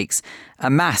obviously takes a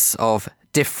mass of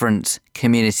different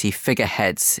community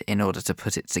figureheads in order to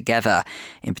put it together.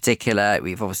 In particular,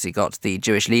 we've obviously got the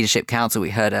Jewish Leadership Council we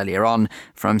heard earlier on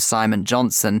from Simon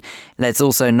Johnson. Let's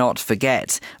also not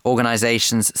forget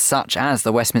organisations such as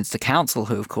the Westminster Council,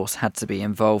 who of course had to be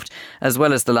involved, as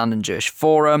well as the London Jewish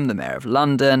Forum, the Mayor of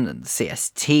London, and the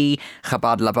CST,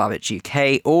 Chabad Lubavitch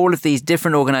UK. All of these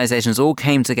different organisations all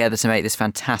came together to make this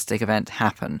fantastic event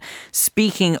happen.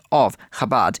 Speaking of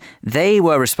Chabad, they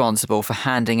were responsible for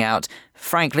handing out,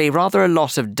 frankly, rather a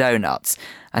lot of donuts.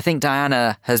 I think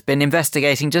Diana has been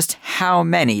investigating just how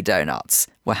many donuts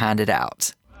were handed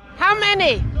out. How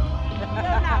many?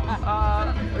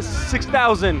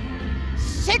 6,000.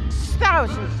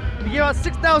 6,000. We gave out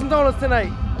 $6,000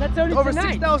 tonight. That's only over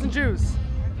tonight. 6,000 Jews.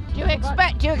 Do you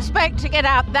expect to get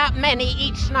out that many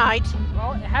each night?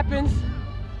 Well, it happens.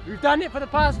 We've done it for the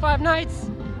past 5 nights.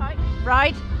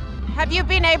 Right. Have you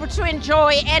been able to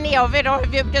enjoy any of it, or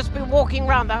have you just been walking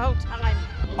around the whole time?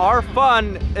 Our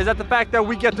fun is at the fact that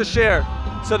we get to share.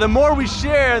 So the more we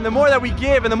share and the more that we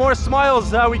give and the more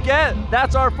smiles we get,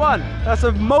 that's our fun. That's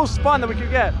the most fun that we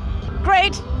could get.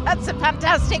 Great. That's a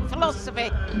fantastic philosophy.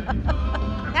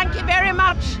 Thank you very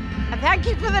much. And thank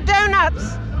you for the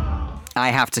donuts.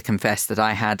 I have to confess that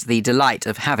I had the delight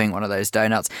of having one of those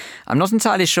donuts. I'm not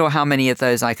entirely sure how many of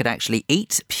those I could actually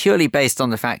eat, purely based on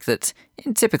the fact that,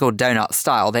 in typical donut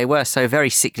style, they were so very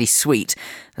sickly sweet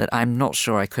that I'm not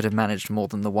sure I could have managed more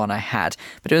than the one I had.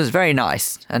 But it was very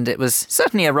nice, and it was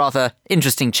certainly a rather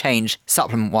interesting change,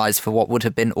 supplement-wise, for what would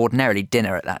have been ordinarily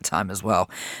dinner at that time as well.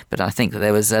 But I think that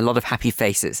there was a lot of happy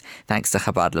faces, thanks to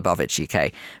Chabad Lubavitch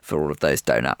UK, for all of those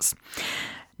donuts.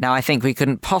 Now, I think we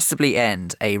couldn't possibly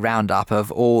end a roundup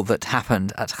of all that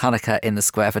happened at Chanukah in the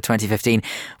Square for 2015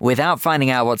 without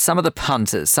finding out what some of the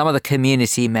punters, some of the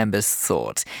community members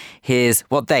thought. Here's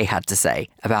what they had to say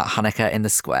about Chanukah in the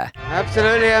Square.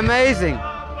 Absolutely amazing.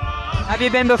 Have you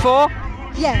been before?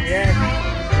 Yes.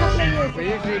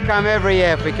 We usually come every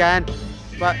year if we can.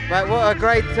 But what a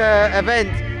great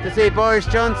event to see Boris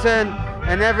Johnson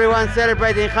and everyone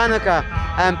celebrating Chanukah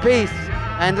and peace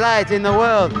and light in the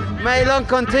world. May it long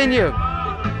continue.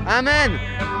 Amen.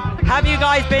 Have you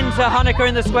guys been to Chanukah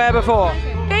in the Square before?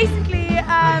 Basically,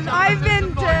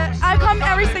 I come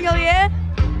every single year,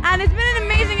 and it's been an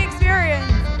amazing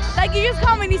experience. Like, you just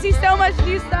come and you see so much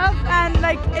new stuff, and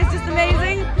like, it's just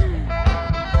amazing.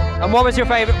 And what was your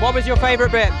favorite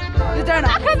bit? The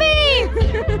donut.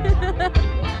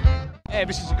 Yeah,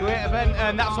 this is a great event,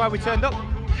 and that's why we turned up.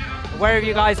 Where have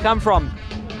you guys come from?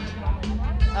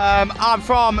 I'm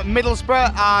from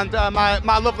Middlesbrough, and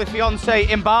my lovely fiancée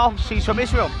Imbal, she's from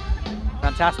Israel.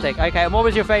 Fantastic. Okay, and what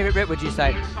was your favourite bit, would you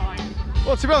say?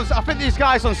 Well, to be honest, I think these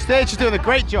guys on stage are doing a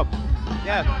great job.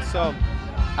 Yeah, so.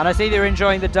 And I see they're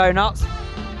enjoying the donuts.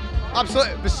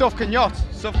 Absolutely, the Suf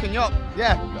Kanyot.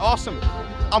 Yeah, awesome.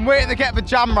 I'm waiting to get the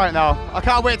jam right now. I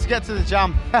can't wait to get to the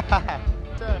jam.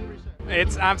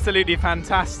 It's absolutely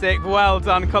fantastic. Well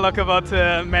done, Kol HaKavod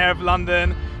to Mayor of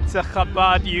London, to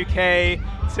Chabad UK,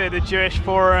 to the Jewish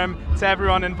Forum, to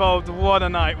everyone involved. What a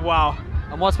night, wow.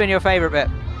 And what's been your favourite bit?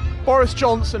 Boris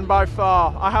Johnson, by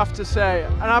far, I have to say.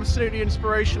 An absolutely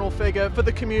inspirational figure for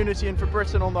the community and for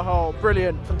Britain on the whole.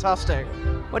 Brilliant, fantastic.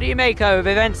 What do you make of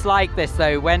events like this,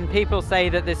 though, when people say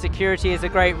that the security is a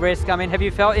great risk? I mean, have you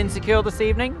felt insecure this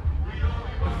evening?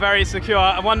 Very secure.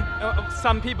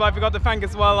 Some people I forgot to thank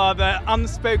as well are the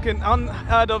unspoken,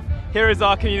 unheard of heroes of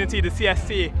our community, the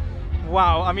CST.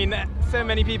 Wow, I mean, so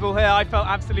many people here. I felt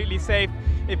absolutely safe.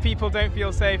 If people don't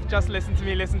feel safe, just listen to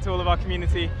me, listen to all of our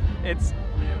community. It's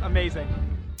amazing.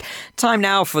 Time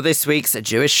now for this week's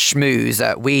Jewish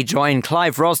Schmooze. We join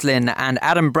Clive Roslin and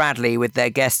Adam Bradley with their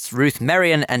guests Ruth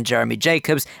Merian and Jeremy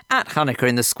Jacobs at Chanukah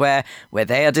in the Square, where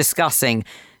they are discussing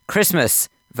Christmas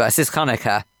versus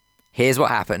Chanukah. Here's what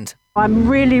happened. I'm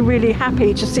really, really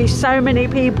happy to see so many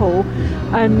people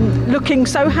looking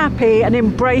so happy and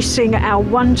embracing our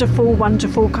wonderful,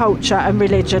 wonderful culture and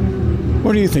religion.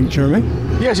 What do you think, Jeremy?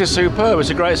 Yes, it's superb. It's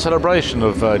a great celebration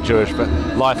of Jewish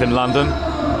life in London.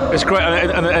 It's great,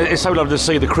 and it's so lovely to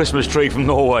see the Christmas tree from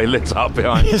Norway lit up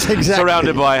behind, yes, exactly.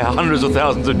 Surrounded by hundreds of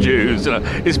thousands of Jews. You know,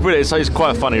 it's brilliant. It's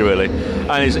quite funny, really,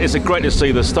 and it's great to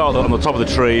see the star on the top of the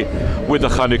tree with the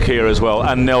Chanukah as well,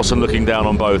 and Nelson looking down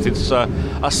on both. It's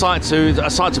a sight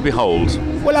to behold.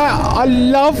 Well, I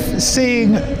love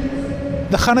seeing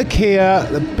the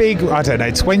Chanukah, the big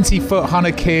 20-foot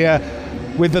Chanukah,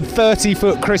 with the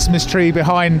 30-foot Christmas tree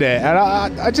behind it. And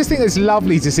I just think it's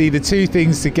lovely to see the two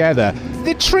things together.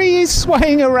 The tree is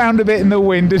swaying around a bit in the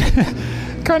wind.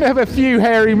 kind of have a few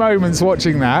hairy moments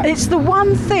watching that. It's the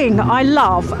one thing I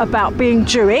love about being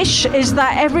Jewish is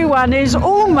that everyone is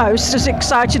almost as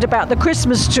excited about the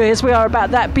Christmas tree as we are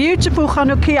about that beautiful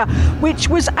Chanukah, which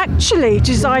was actually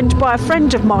designed by a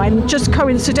friend of mine, just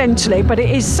coincidentally, but it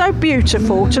is so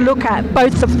beautiful to look at,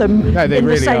 both of them in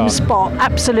really the same are. spot.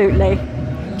 Absolutely.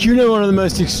 Do you know one of the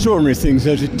most extraordinary things,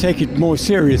 though, to take it more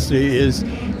seriously, is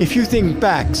if you think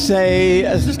back, say,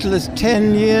 as little as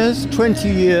 10 years, 20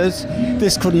 years,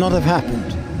 this could not have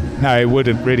happened. No, it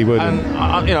wouldn't, really wouldn't.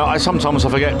 And, I sometimes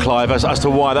forget, Clive, as to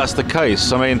why that's the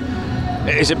case. I mean,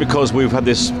 is it because we've had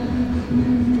this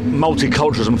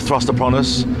multiculturalism thrust upon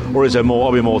us, or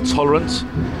are we more tolerant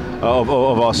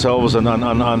of ourselves and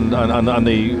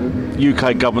the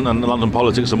UK government and London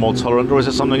politics are more tolerant, or is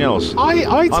it something else?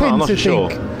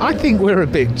 I think we're a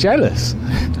bit jealous,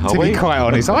 to be quite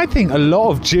honest. I think a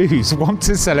lot of Jews want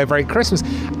to celebrate Christmas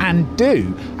and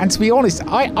do. And to be honest,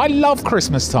 I love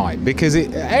Christmas time because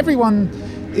everyone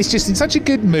is just in such a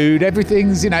good mood.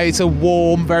 Everything's, it's a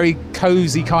warm, very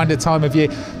cosy kind of time of year.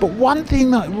 But one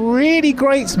thing that really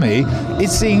grates me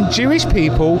is seeing Jewish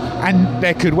people, and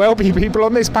there could well be people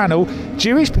on this panel,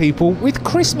 Jewish people with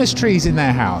Christmas trees in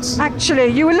their house. Actually,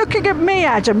 you were looking at me,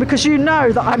 Adam, because you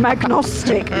know that I'm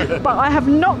agnostic. But I have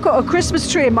not got a Christmas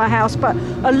tree in my house, but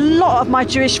a lot of my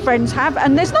Jewish friends have,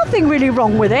 and there's nothing really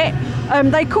wrong with it.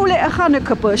 They call it a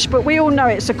Chanukah bush, but we all know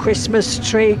it's a Christmas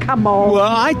tree. Come on.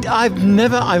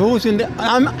 Well, I've always been,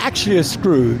 I'm actually a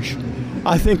Scrooge.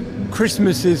 I think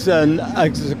Christmas is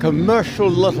a commercial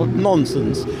lot of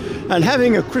nonsense. And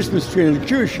having a Christmas tree in a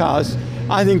Jewish house,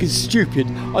 I think is stupid.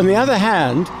 On the other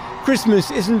hand, Christmas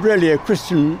isn't really a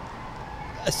Christian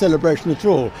celebration at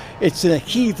all. It's a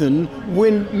heathen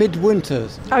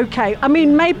midwinters. Okay, I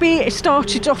mean, maybe it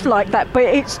started off like that, but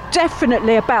it's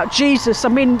definitely about Jesus. I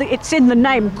mean, it's in the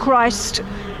name. Christ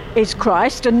is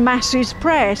Christ and Mass is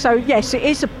prayer. So yes, it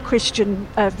is a Christian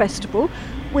festival,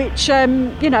 which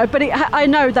but I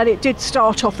know that it did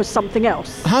start off as something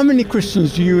else. How many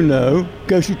Christians do you know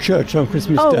go to church on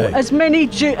Christmas Day? As many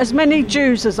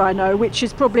Jews as I know, which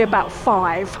is probably about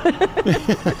 5.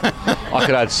 I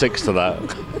could add 6 to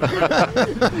that.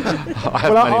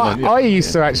 I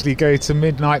used to actually go to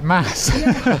midnight mass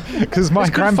because my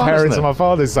grandparents on my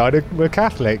father's side were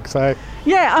Catholic. So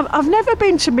yeah, I've never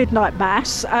been to midnight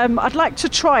mass. I'd like to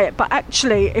try it, but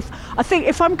actually,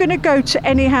 if I'm going to go to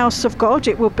any house of God,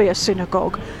 it will be a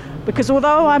synagogue. Because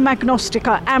although I'm agnostic,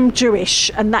 I am Jewish,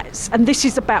 and this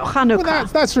is about Chanukah. Well,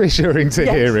 that's reassuring to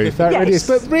hear, Ruth. That really is.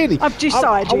 But really, I've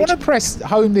decided. I want to press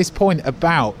home this point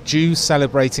about Jews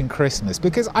celebrating Christmas,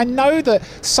 because I know that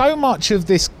so much of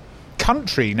this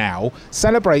country now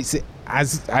celebrates it,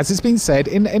 as has been said,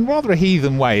 in rather a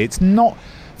heathen way. It's not,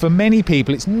 for many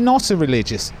people, it's not a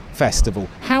religious festival.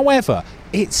 However,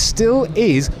 it still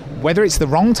is, whether it's the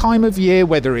wrong time of year,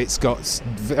 whether it's got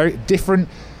very different,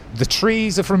 the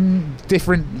trees are from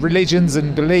different religions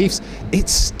and beliefs,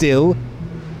 it's still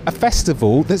a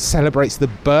festival that celebrates the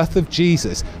birth of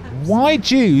Jesus. Why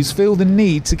Jews feel the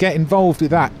need to get involved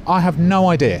with that, I have no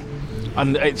idea.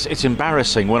 And it's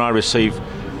embarrassing when I receive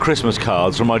Christmas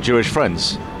cards from my Jewish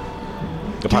friends.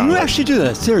 Do you actually do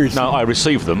that? Seriously? No, I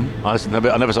receive them. I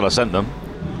never said I sent them.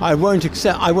 I won't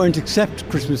accept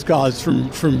Christmas cards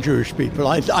from Jewish people.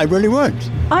 I really won't.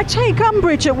 I take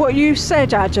umbrage at what you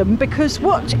said, Adam, because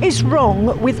what is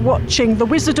wrong with watching The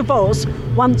Wizard of Oz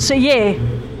once a year?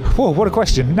 Whoa, what a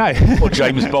question. No. Or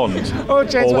James Bond. Or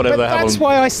James Bond. But that's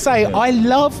why I say I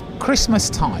love Christmas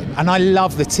time, and I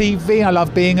love the TV. I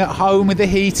love being at home with the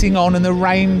heating on and the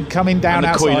rain coming down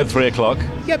outside. And the Queen at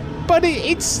 3:00. Yeah, but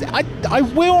I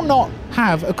will not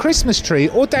have a Christmas tree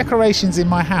or decorations in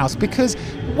my house because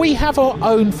we have our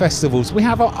own festivals, we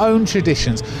have our own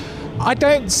traditions. I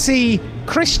don't see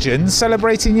Christians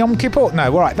celebrating Yom Kippur.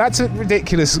 No, all right, that's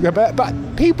ridiculous. But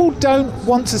people don't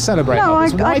want to celebrate.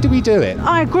 Why do we do it?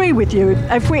 I agree with you.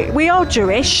 If we are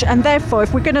Jewish, and therefore,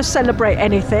 if we're going to celebrate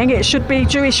anything, it should be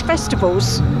Jewish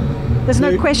festivals. There's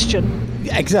no question.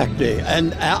 Exactly.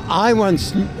 And I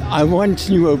once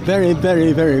knew a very,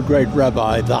 very, very great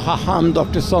rabbi, the Hacham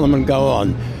Dr. Solomon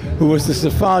Gaon, who was the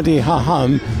Sephardi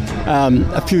Hacham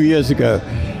a few years ago.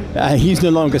 He's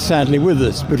no longer sadly with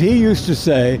us, but he used to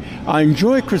say, I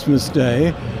enjoy Christmas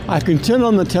Day, I can turn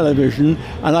on the television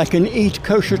and I can eat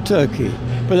kosher turkey,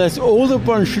 but that's all that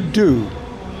one should do.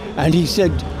 And he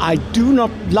said, I do not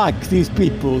like these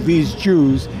people, these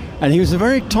Jews, and he was a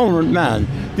very tolerant man,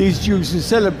 these Jews who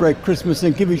celebrate Christmas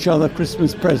and give each other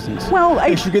Christmas presents. Well,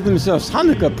 they should give themselves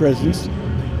Hanukkah presents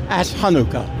at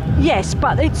Hanukkah. Yes,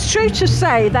 but it's true to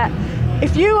say that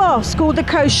If you ask all the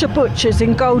kosher butchers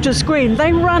in Golders Green,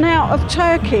 they run out of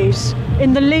turkeys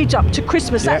in the lead up to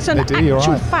Christmas. Yeah, that's an they do,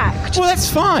 actual right. fact. Well, that's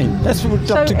fine. That's what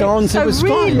Dr. Goran said was fine.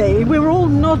 So really, we're all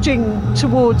nodding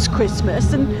towards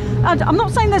Christmas, and I'm not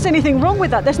saying there's anything wrong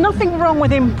with that. There's nothing wrong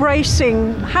with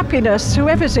embracing happiness,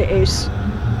 whoever's it is.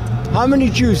 How many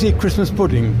Jews eat Christmas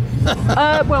pudding?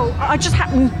 Well, I just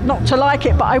happen not to like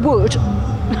it, but I would.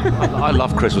 I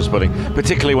love Christmas pudding,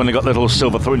 particularly when they've got little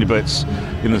silver thorny bits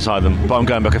inside them. But I'm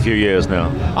going back a few years now.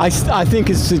 I think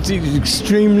it's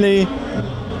extremely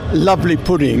lovely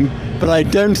pudding, but I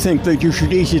don't think that you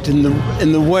should eat it in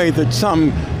the way that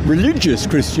some religious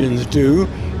Christians do,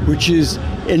 which is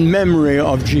in memory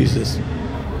of Jesus.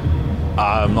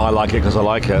 I like it because I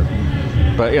like it.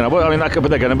 But, but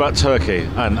they're going about turkey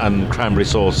and cranberry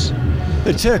sauce.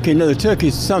 The turkey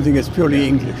is something that's purely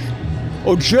English.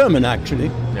 Or German,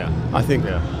 actually. Yeah. I think.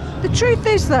 Yeah. The truth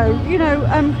is, though,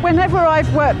 whenever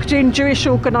I've worked in Jewish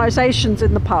organisations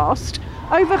in the past,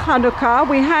 over Chanukah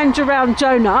we hand around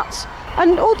donuts,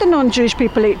 and all the non-Jewish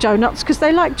people eat donuts because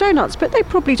they like donuts, but they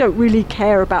probably don't really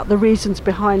care about the reasons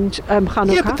behind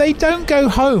Chanukah. Yeah, but they don't go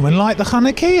home and light the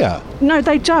Chanukah. No,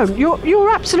 they don't.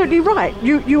 You're absolutely right.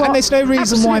 You are. And there's no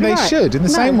reason why they should. In the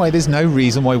same way, there's no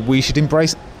reason why we should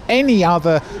embrace any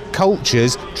other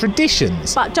culture's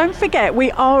traditions. But don't forget,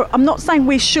 I'm not saying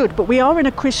we should, but we are in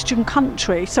a Christian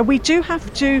country, so we do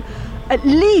have to at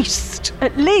least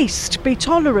be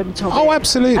tolerant of it. Oh,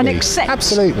 absolutely. And accept.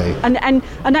 Absolutely. And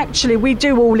actually, we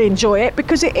do all enjoy it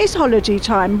because it is holiday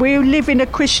time. We live in a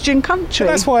Christian country.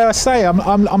 But that's why I say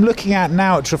I'm looking out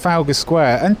now at Trafalgar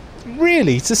Square, and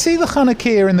really, to see the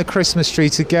Chanukah and the Christmas tree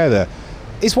together,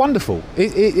 it's wonderful.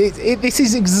 This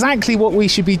is exactly what we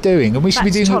should be doing, and we should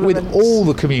be doing it with all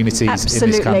the communities in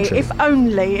this country.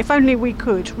 Absolutely. If only we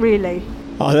could, really.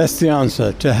 Oh, that's the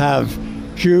answer. To have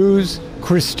Jews,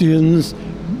 Christians,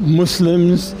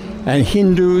 Muslims, and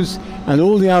Hindus, and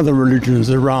all the other religions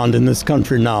around in this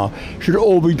country now should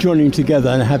all be joining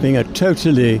together and having a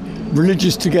totally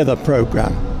religious together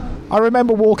program. I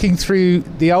remember walking through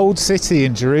the old city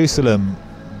in Jerusalem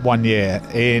one year.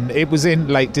 It was in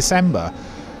late December.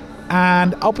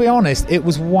 And I'll be honest, it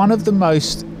was one of the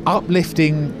most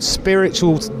uplifting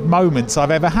spiritual moments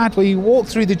I've ever had, where you walk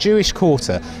through the Jewish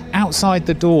quarter. Outside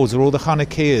the doors are all the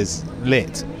Chanukiahs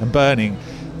lit and burning.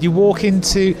 You walk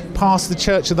past the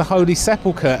Church of the Holy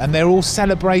Sepulchre and they're all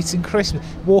celebrating Christmas.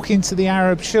 Walk into the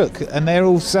Arab Shuk and they're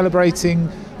all celebrating,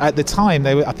 at the time,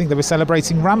 I think they were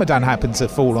celebrating Ramadan, happened to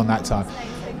fall on that time.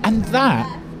 And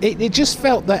it just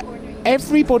felt that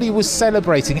everybody was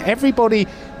celebrating. Everybody,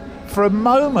 for a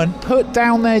moment, put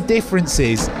down their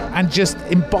differences and just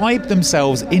imbibed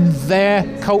themselves in their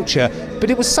culture. But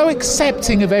it was so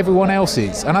accepting of everyone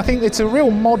else's. And I think it's a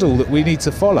real model that we need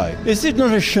to follow. Is it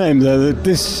not a shame, though, that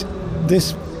this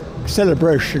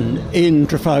celebration in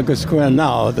Trafalgar Square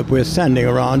now that we're standing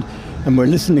around and we're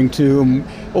listening to, and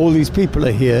all these people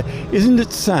are here, isn't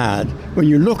it sad when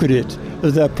you look at it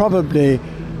that there are probably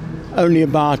only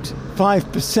about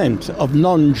 5% of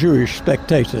non-Jewish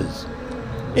spectators?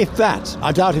 If that,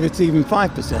 I doubt if it's even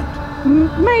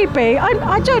 5%. Maybe.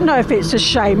 I don't know if it's a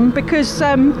shame, because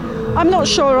I'm not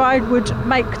sure I would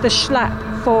make the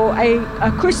schlap for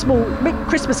a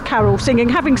Christmas carol singing.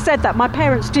 Having said that, my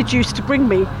parents did used to bring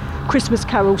me Christmas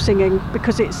carol singing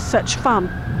because it's such fun.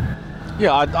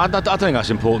 Yeah, I think that's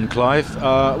important, Clive.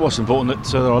 What's important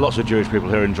that there are lots of Jewish people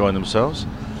here enjoying themselves.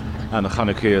 And the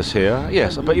Chanukah is here,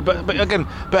 yes.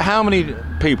 But how many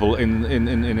people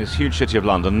in this huge city of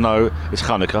London know it's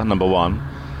Chanukah, number one,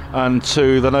 and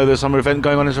two, they know there's some event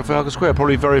going on in Trafalgar Square?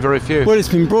 Probably very, very few. Well, it's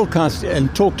been broadcast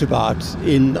and talked about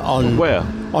where?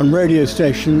 On radio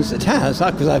stations. It has,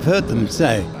 because I've heard them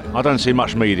say. I don't see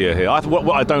much media here.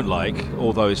 What I don't like,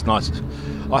 although it's nice,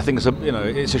 I think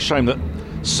it's a shame that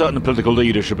certain political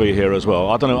leaders should be here as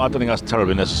well. I don't think that's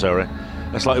terribly necessary.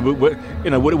 It's like,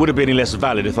 would it be any less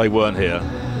valid if they weren't here?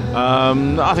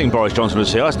 I think Boris Johnson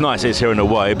was here. It's nice he's here in a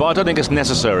way, but I don't think it's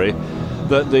necessary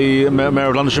that the Mayor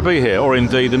of London should be here, or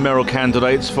indeed the mayoral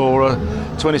candidates for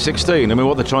 2016. I mean,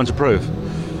 what they're trying to prove.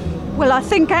 Well, I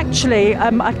think actually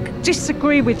I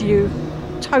disagree with you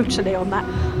totally on that,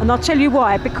 and I'll tell you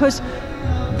why. Because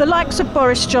the likes of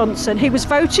Boris Johnson, he was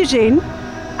voted in,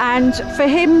 and for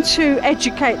him to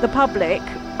educate the public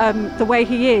the way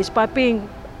he is by being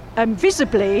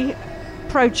visibly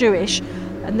pro-Jewish,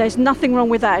 and there's nothing wrong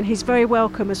with that, and he's very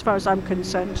welcome as far as I'm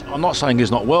concerned. I'm not saying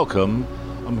he's not welcome.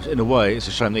 In a way, it's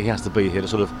a shame that he has to be here to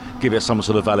sort of give it some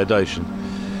sort of validation.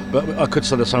 But I could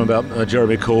say the same about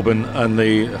Jeremy Corbyn and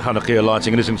the Chanukah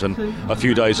lighting in Islington a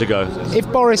few days ago. If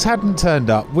Boris hadn't turned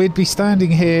up, we'd be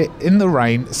standing here in the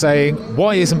rain saying,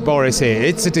 why isn't Boris here?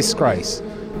 It's a disgrace.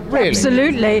 Really?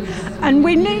 Absolutely. And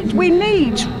we need,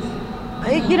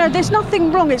 there's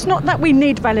nothing wrong. It's not that we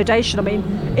need validation. I mean,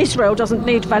 Israel doesn't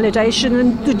need validation,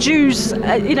 and the Jews,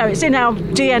 it's in our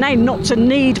DNA not to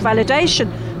need validation.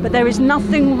 But there is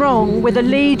nothing wrong with a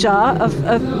leader of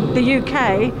the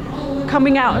UK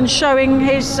coming out and showing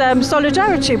his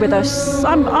solidarity with us.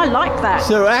 I like that.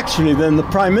 So actually, then the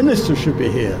Prime Minister should be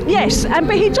here. Yes,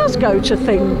 but he does go to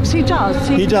things. He does.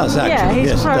 He does, actually. Yeah, he's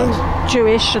yes,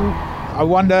 pro-Jewish. And I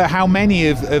wonder how many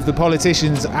of the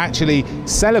politicians actually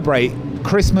celebrate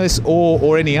Christmas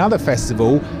or any other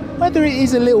festival, whether it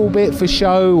is a little bit for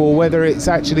show or whether it's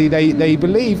actually they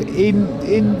believe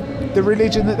in the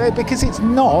religion because it's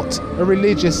not a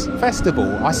religious festival.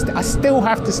 I still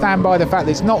have to stand by the fact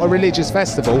that it's not a religious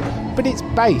festival, but it's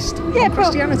based on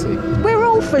Christianity. We're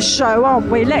all for show,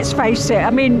 aren't we? Let's face it. I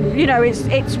mean,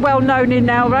 it's well known in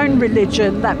our own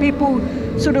religion that people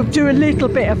sort of do a little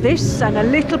bit of this and a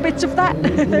little bit of that,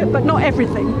 but not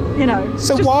everything,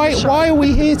 So why are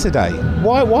we here today?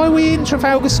 Why are we in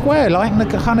Trafalgar Square lighting the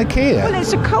Chanukah? Well,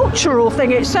 it's a cultural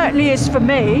thing. It certainly is for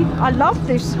me. I love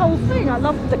this whole thing. I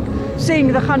love seeing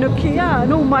the Chanukah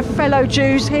and all my fellow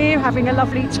Jews here having a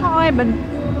lovely time.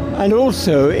 And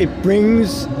also it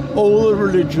brings all the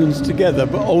religions together.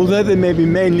 But although there may be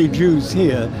mainly Jews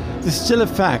here, there's still a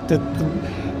fact that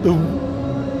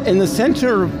in the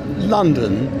centre of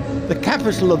London, the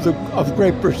capital of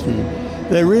Great Britain,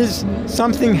 there is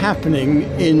something happening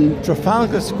in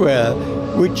Trafalgar Square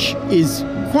which is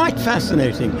quite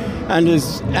fascinating. And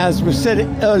as was said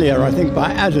earlier, I think by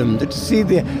Adam, that to see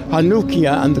the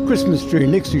Chanukah and the Christmas tree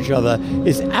next to each other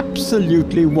is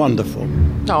absolutely wonderful.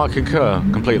 No, I concur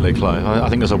completely, Clay. I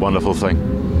think it's a wonderful thing.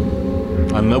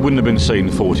 And that wouldn't have been seen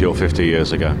 40 or 50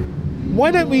 years ago.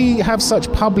 Why don't we have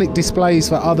such public displays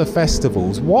for other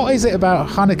festivals? What is it about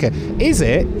Hanukkah? Is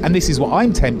it, and this is what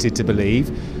I'm tempted to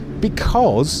believe,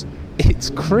 because it's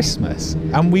Christmas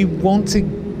and we want to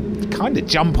kind of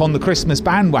jump on the Christmas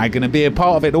bandwagon and be a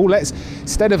part of it all.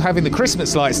 Instead of having the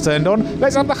Christmas lights turned on,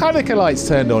 let's have the Hanukkah lights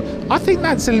turned on. I think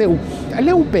that's a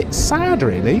little bit sad,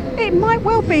 really. It might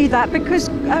well be that, because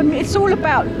it's all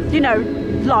about,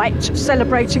 light,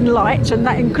 celebrating light, and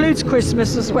that includes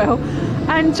Christmas as well.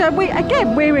 And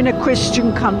we're in a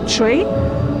Christian country,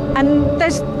 and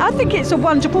I think it's a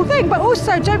wonderful thing. But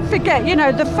also, don't forget,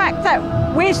 the fact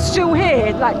that we're still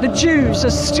here, like the Jews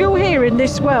are still here in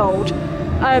this world.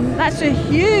 That's a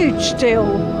huge deal,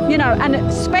 and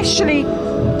especially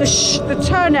the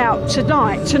turnout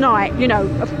tonight,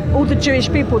 of all the Jewish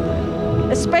people,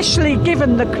 especially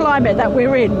given the climate that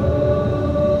we're in.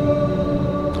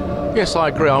 Yes, I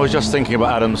agree. I was just thinking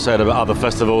about Adam said about other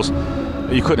festivals.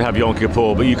 You couldn't have Yom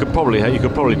Kippur, but you could probably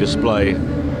display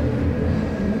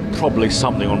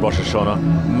something on Rosh Hashanah,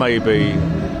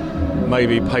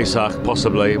 maybe Pesach,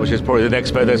 possibly, which is probably the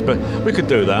next best, but we could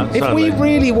do that. If certainly. we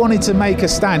really wanted to make a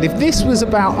stand, if this was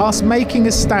about us making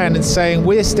a stand and saying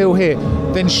we're still here,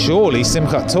 then surely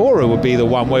Simchat Torah would be the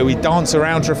one where we dance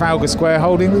around Trafalgar Square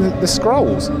holding the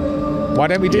scrolls. Why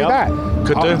don't we do that?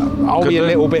 Could do. Are we a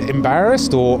little bit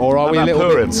embarrassed, or are we a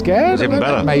little bit scared? It's even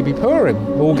better. Maybe Purim.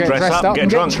 We'll get dressed up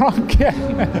and get drunk. Yeah.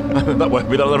 That way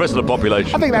we don't the rest of the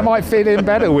population. I think that might fit in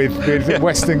better with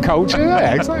Western culture.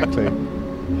 Yeah, exactly.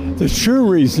 The true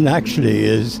reason actually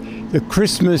is that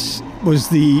Christmas was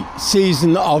the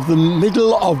season of the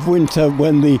middle of winter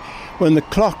when the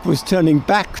clock was turning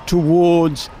back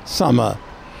towards summer.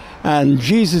 And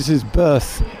Jesus'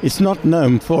 birth, it's not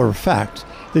known for a fact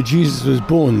that Jesus was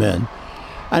born then.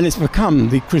 And it's become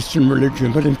the Christian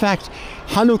religion. But in fact,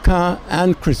 Hanukkah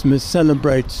and Christmas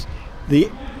celebrates the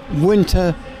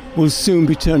winter will soon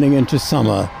be turning into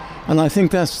summer. And I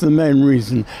think that's the main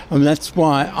reason. And that's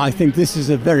why I think this is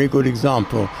a very good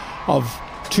example of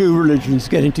two religions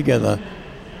getting together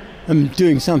and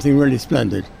doing something really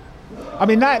splendid. I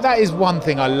mean, that is one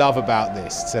thing I love about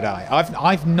this today.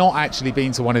 I've not actually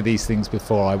been to one of these things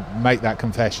before, I make that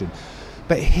confession.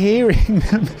 But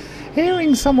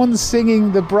hearing someone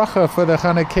singing the bracha for the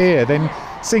Chanukah, then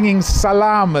singing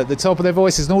salam at the top of their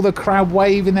voices and all the crowd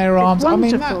waving their arms. I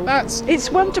mean,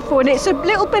 it's wonderful, and it's a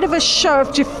little bit of a show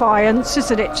of defiance,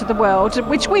 isn't it, to the world,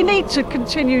 which we need to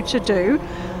continue to do.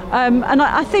 And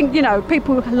I think,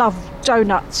 people love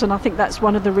donuts, and I think that's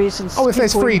one of the reasons. Oh, if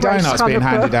there's free donuts being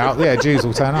handed out, Jews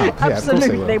will turn up.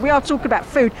 Absolutely. We are talking about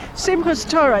food. Simchat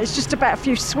Torah is just about a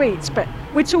few sweets, but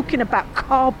we're talking about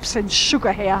carbs and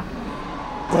sugar here.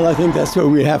 Well, I think that's where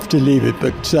we have to leave it,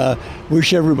 but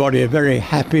wish everybody a very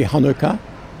happy Hanukkah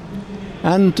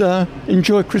and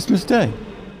enjoy Christmas Day.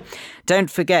 Don't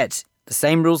forget, The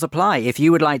same rules apply. If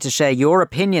you would like to share your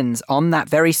opinions on that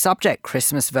very subject,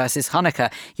 Christmas versus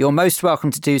Hanukkah, you're most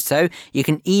welcome to do so. You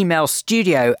can email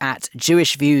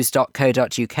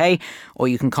studio@jewishviews.co.uk or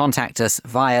you can contact us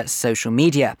via social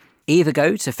media. Either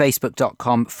go to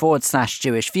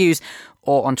facebook.com/jewishviews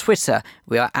or on Twitter,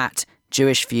 we are at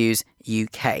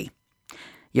jewishviewsuk.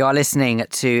 You are listening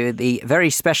to the very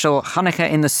special Hanukkah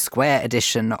in the Square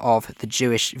edition of the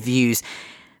Jewish Views.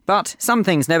 But some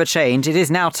things never change. It is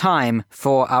now time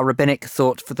for our rabbinic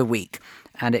thought for the week.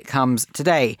 And it comes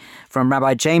today from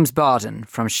Rabbi James Barden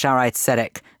from Shaarei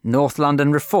Tzedek, North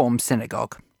London Reform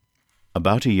Synagogue.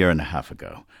 About a year and a half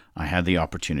ago, I had the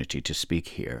opportunity to speak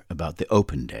here about the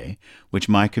Open Day, which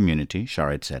my community,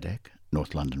 Shaarei Tzedek,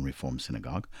 North London Reform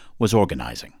Synagogue, was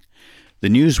organizing. The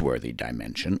newsworthy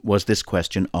dimension was this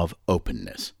question of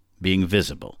openness, being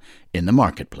visible in the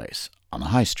marketplace, on the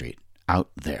high street,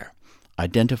 out there,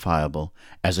 identifiable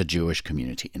as a Jewish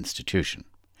community institution.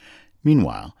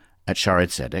 Meanwhile, at Shaarei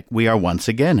Tzedek, we are once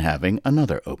again having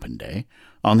another Open Day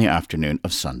on the afternoon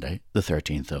of Sunday, the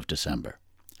 13th of December.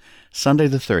 Sunday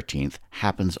the 13th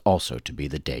happens also to be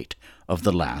the date of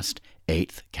the last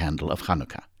 8th candle of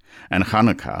Chanukah. And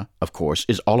Chanukah, of course,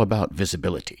 is all about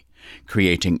visibility,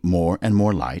 creating more and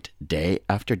more light day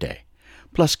after day,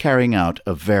 plus carrying out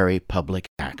a very public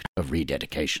act of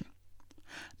rededication.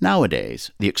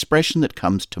 Nowadays, the expression that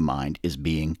comes to mind is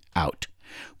being out,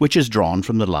 which is drawn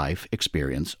from the life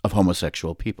experience of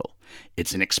homosexual people.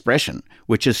 It's an expression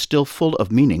which is still full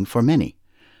of meaning for many.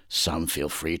 Some feel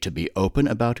free to be open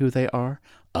about who they are,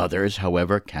 others,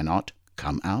 however, cannot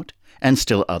come out, and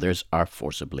still others are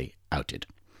forcibly outed.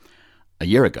 A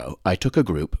year ago, I took a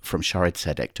group from Shaarei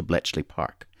Tzedek to Bletchley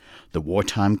Park, the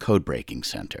wartime code-breaking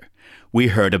center. We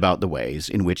heard about the ways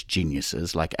in which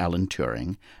geniuses like Alan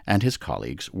Turing and his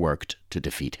colleagues worked to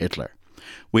defeat Hitler.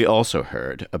 We also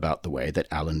heard about the way that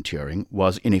Alan Turing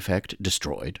was in effect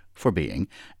destroyed for being,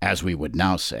 as we would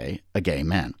now say, a gay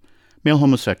man. Male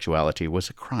homosexuality was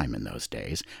a crime in those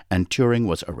days, and Turing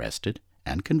was arrested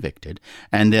and convicted,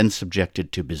 and then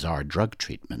subjected to bizarre drug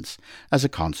treatments, as a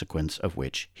consequence of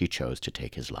which he chose to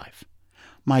take his life.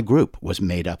 My group was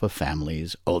made up of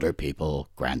families, older people,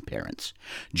 grandparents,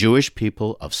 Jewish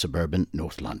people of suburban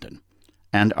North London,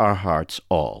 and our hearts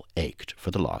all ached for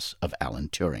the loss of Alan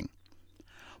Turing.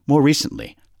 More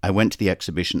recently, I went to the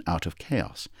exhibition Out of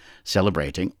Chaos,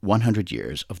 celebrating 100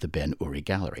 years of the Ben-Uri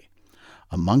Gallery.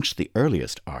 Amongst the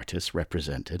earliest artists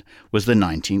represented was the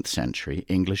 19th century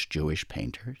English-Jewish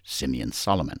painter Simeon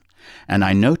Solomon, and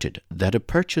I noted that a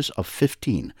purchase of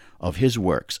 15 of his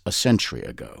works a century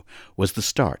ago was the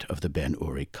start of the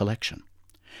Ben-Uri collection.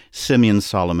 Simeon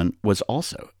Solomon was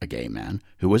also a gay man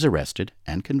who was arrested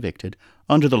and convicted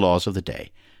under the laws of the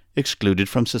day, excluded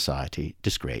from society,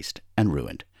 disgraced, and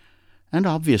ruined. And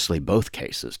obviously both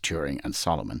cases, Turing and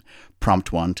Solomon,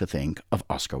 prompt one to think of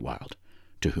Oscar Wilde,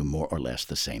 to whom more or less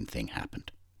the same thing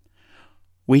happened.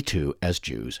 We too, as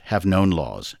Jews, have known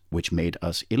laws which made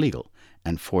us illegal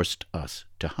and forced us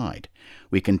to hide.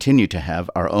 We continue to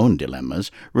have our own dilemmas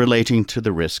relating to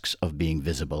the risks of being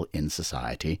visible in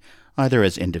society, either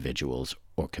as individuals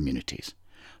or communities.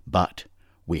 But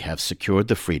we have secured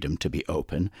the freedom to be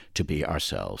open, to be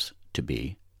ourselves, to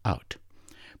be out.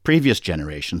 Previous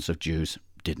generations of Jews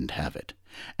didn't have it.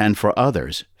 And for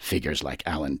others, figures like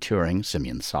Alan Turing,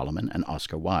 Simeon Solomon, and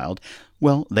Oscar Wilde,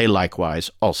 well, they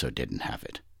likewise also didn't have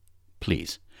it.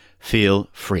 Please, feel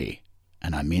free,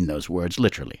 and I mean those words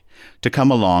literally, to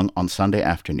come along on Sunday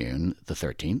afternoon, the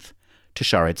 13th, to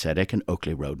Shaarei Tzedek in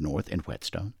Oakley Road North in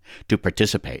Whetstone, to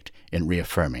participate in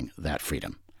reaffirming that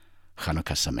freedom.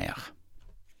 Chanukah Sameach.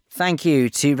 Thank you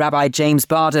to Rabbi James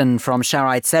Barden from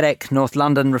Shaarei Tzedek, North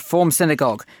London Reform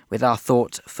Synagogue, with our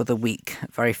thought for the week. A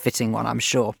very fitting one, I'm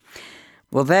sure.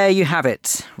 Well, there you have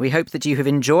it. We hope that you have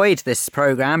enjoyed this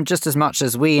programme just as much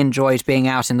as we enjoyed being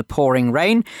out in the pouring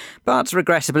rain, but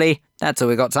regrettably, that's all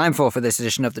we've got time for this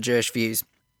edition of the Jewish Views.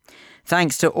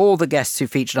 Thanks to all the guests who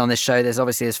featured on this show.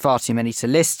 There's far too many to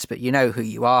list, but you know who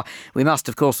you are. We must,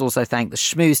 of course, also thank the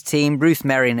Schmooze team, Ruth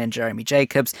Merrion and Jeremy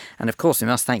Jacobs, and of course we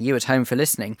must thank you at home for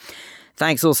listening.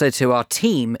 Thanks also to our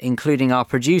team, including our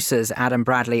producers, Adam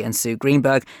Bradley and Sue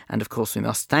Greenberg, and of course we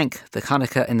must thank the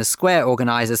Chanukah in the Square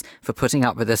organisers for putting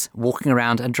up with us, walking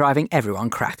around and driving everyone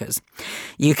crackers.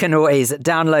 You can always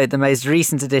download the most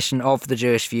recent edition of The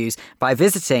Jewish Views by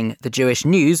visiting the Jewish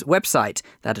News website.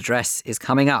 That address is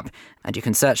coming up. And you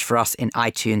can search for us in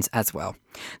iTunes as well.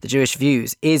 The Jewish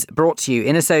Views is brought to you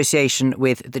in association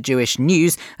with the Jewish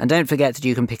News. And don't forget that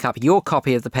you can pick up your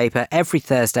copy of the paper every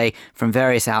Thursday from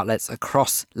various outlets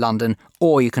across London,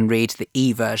 or you can read the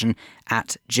e-version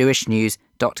at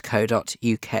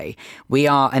jewishnews.co.uk. We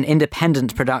are an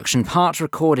independent production, part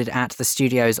recorded at the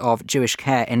studios of Jewish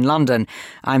Care in London.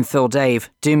 I'm Phil Dave.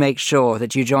 Do make sure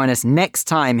that you join us next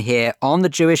time here on the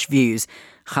Jewish Views.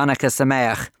 Chanukah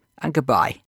Sameach, and goodbye.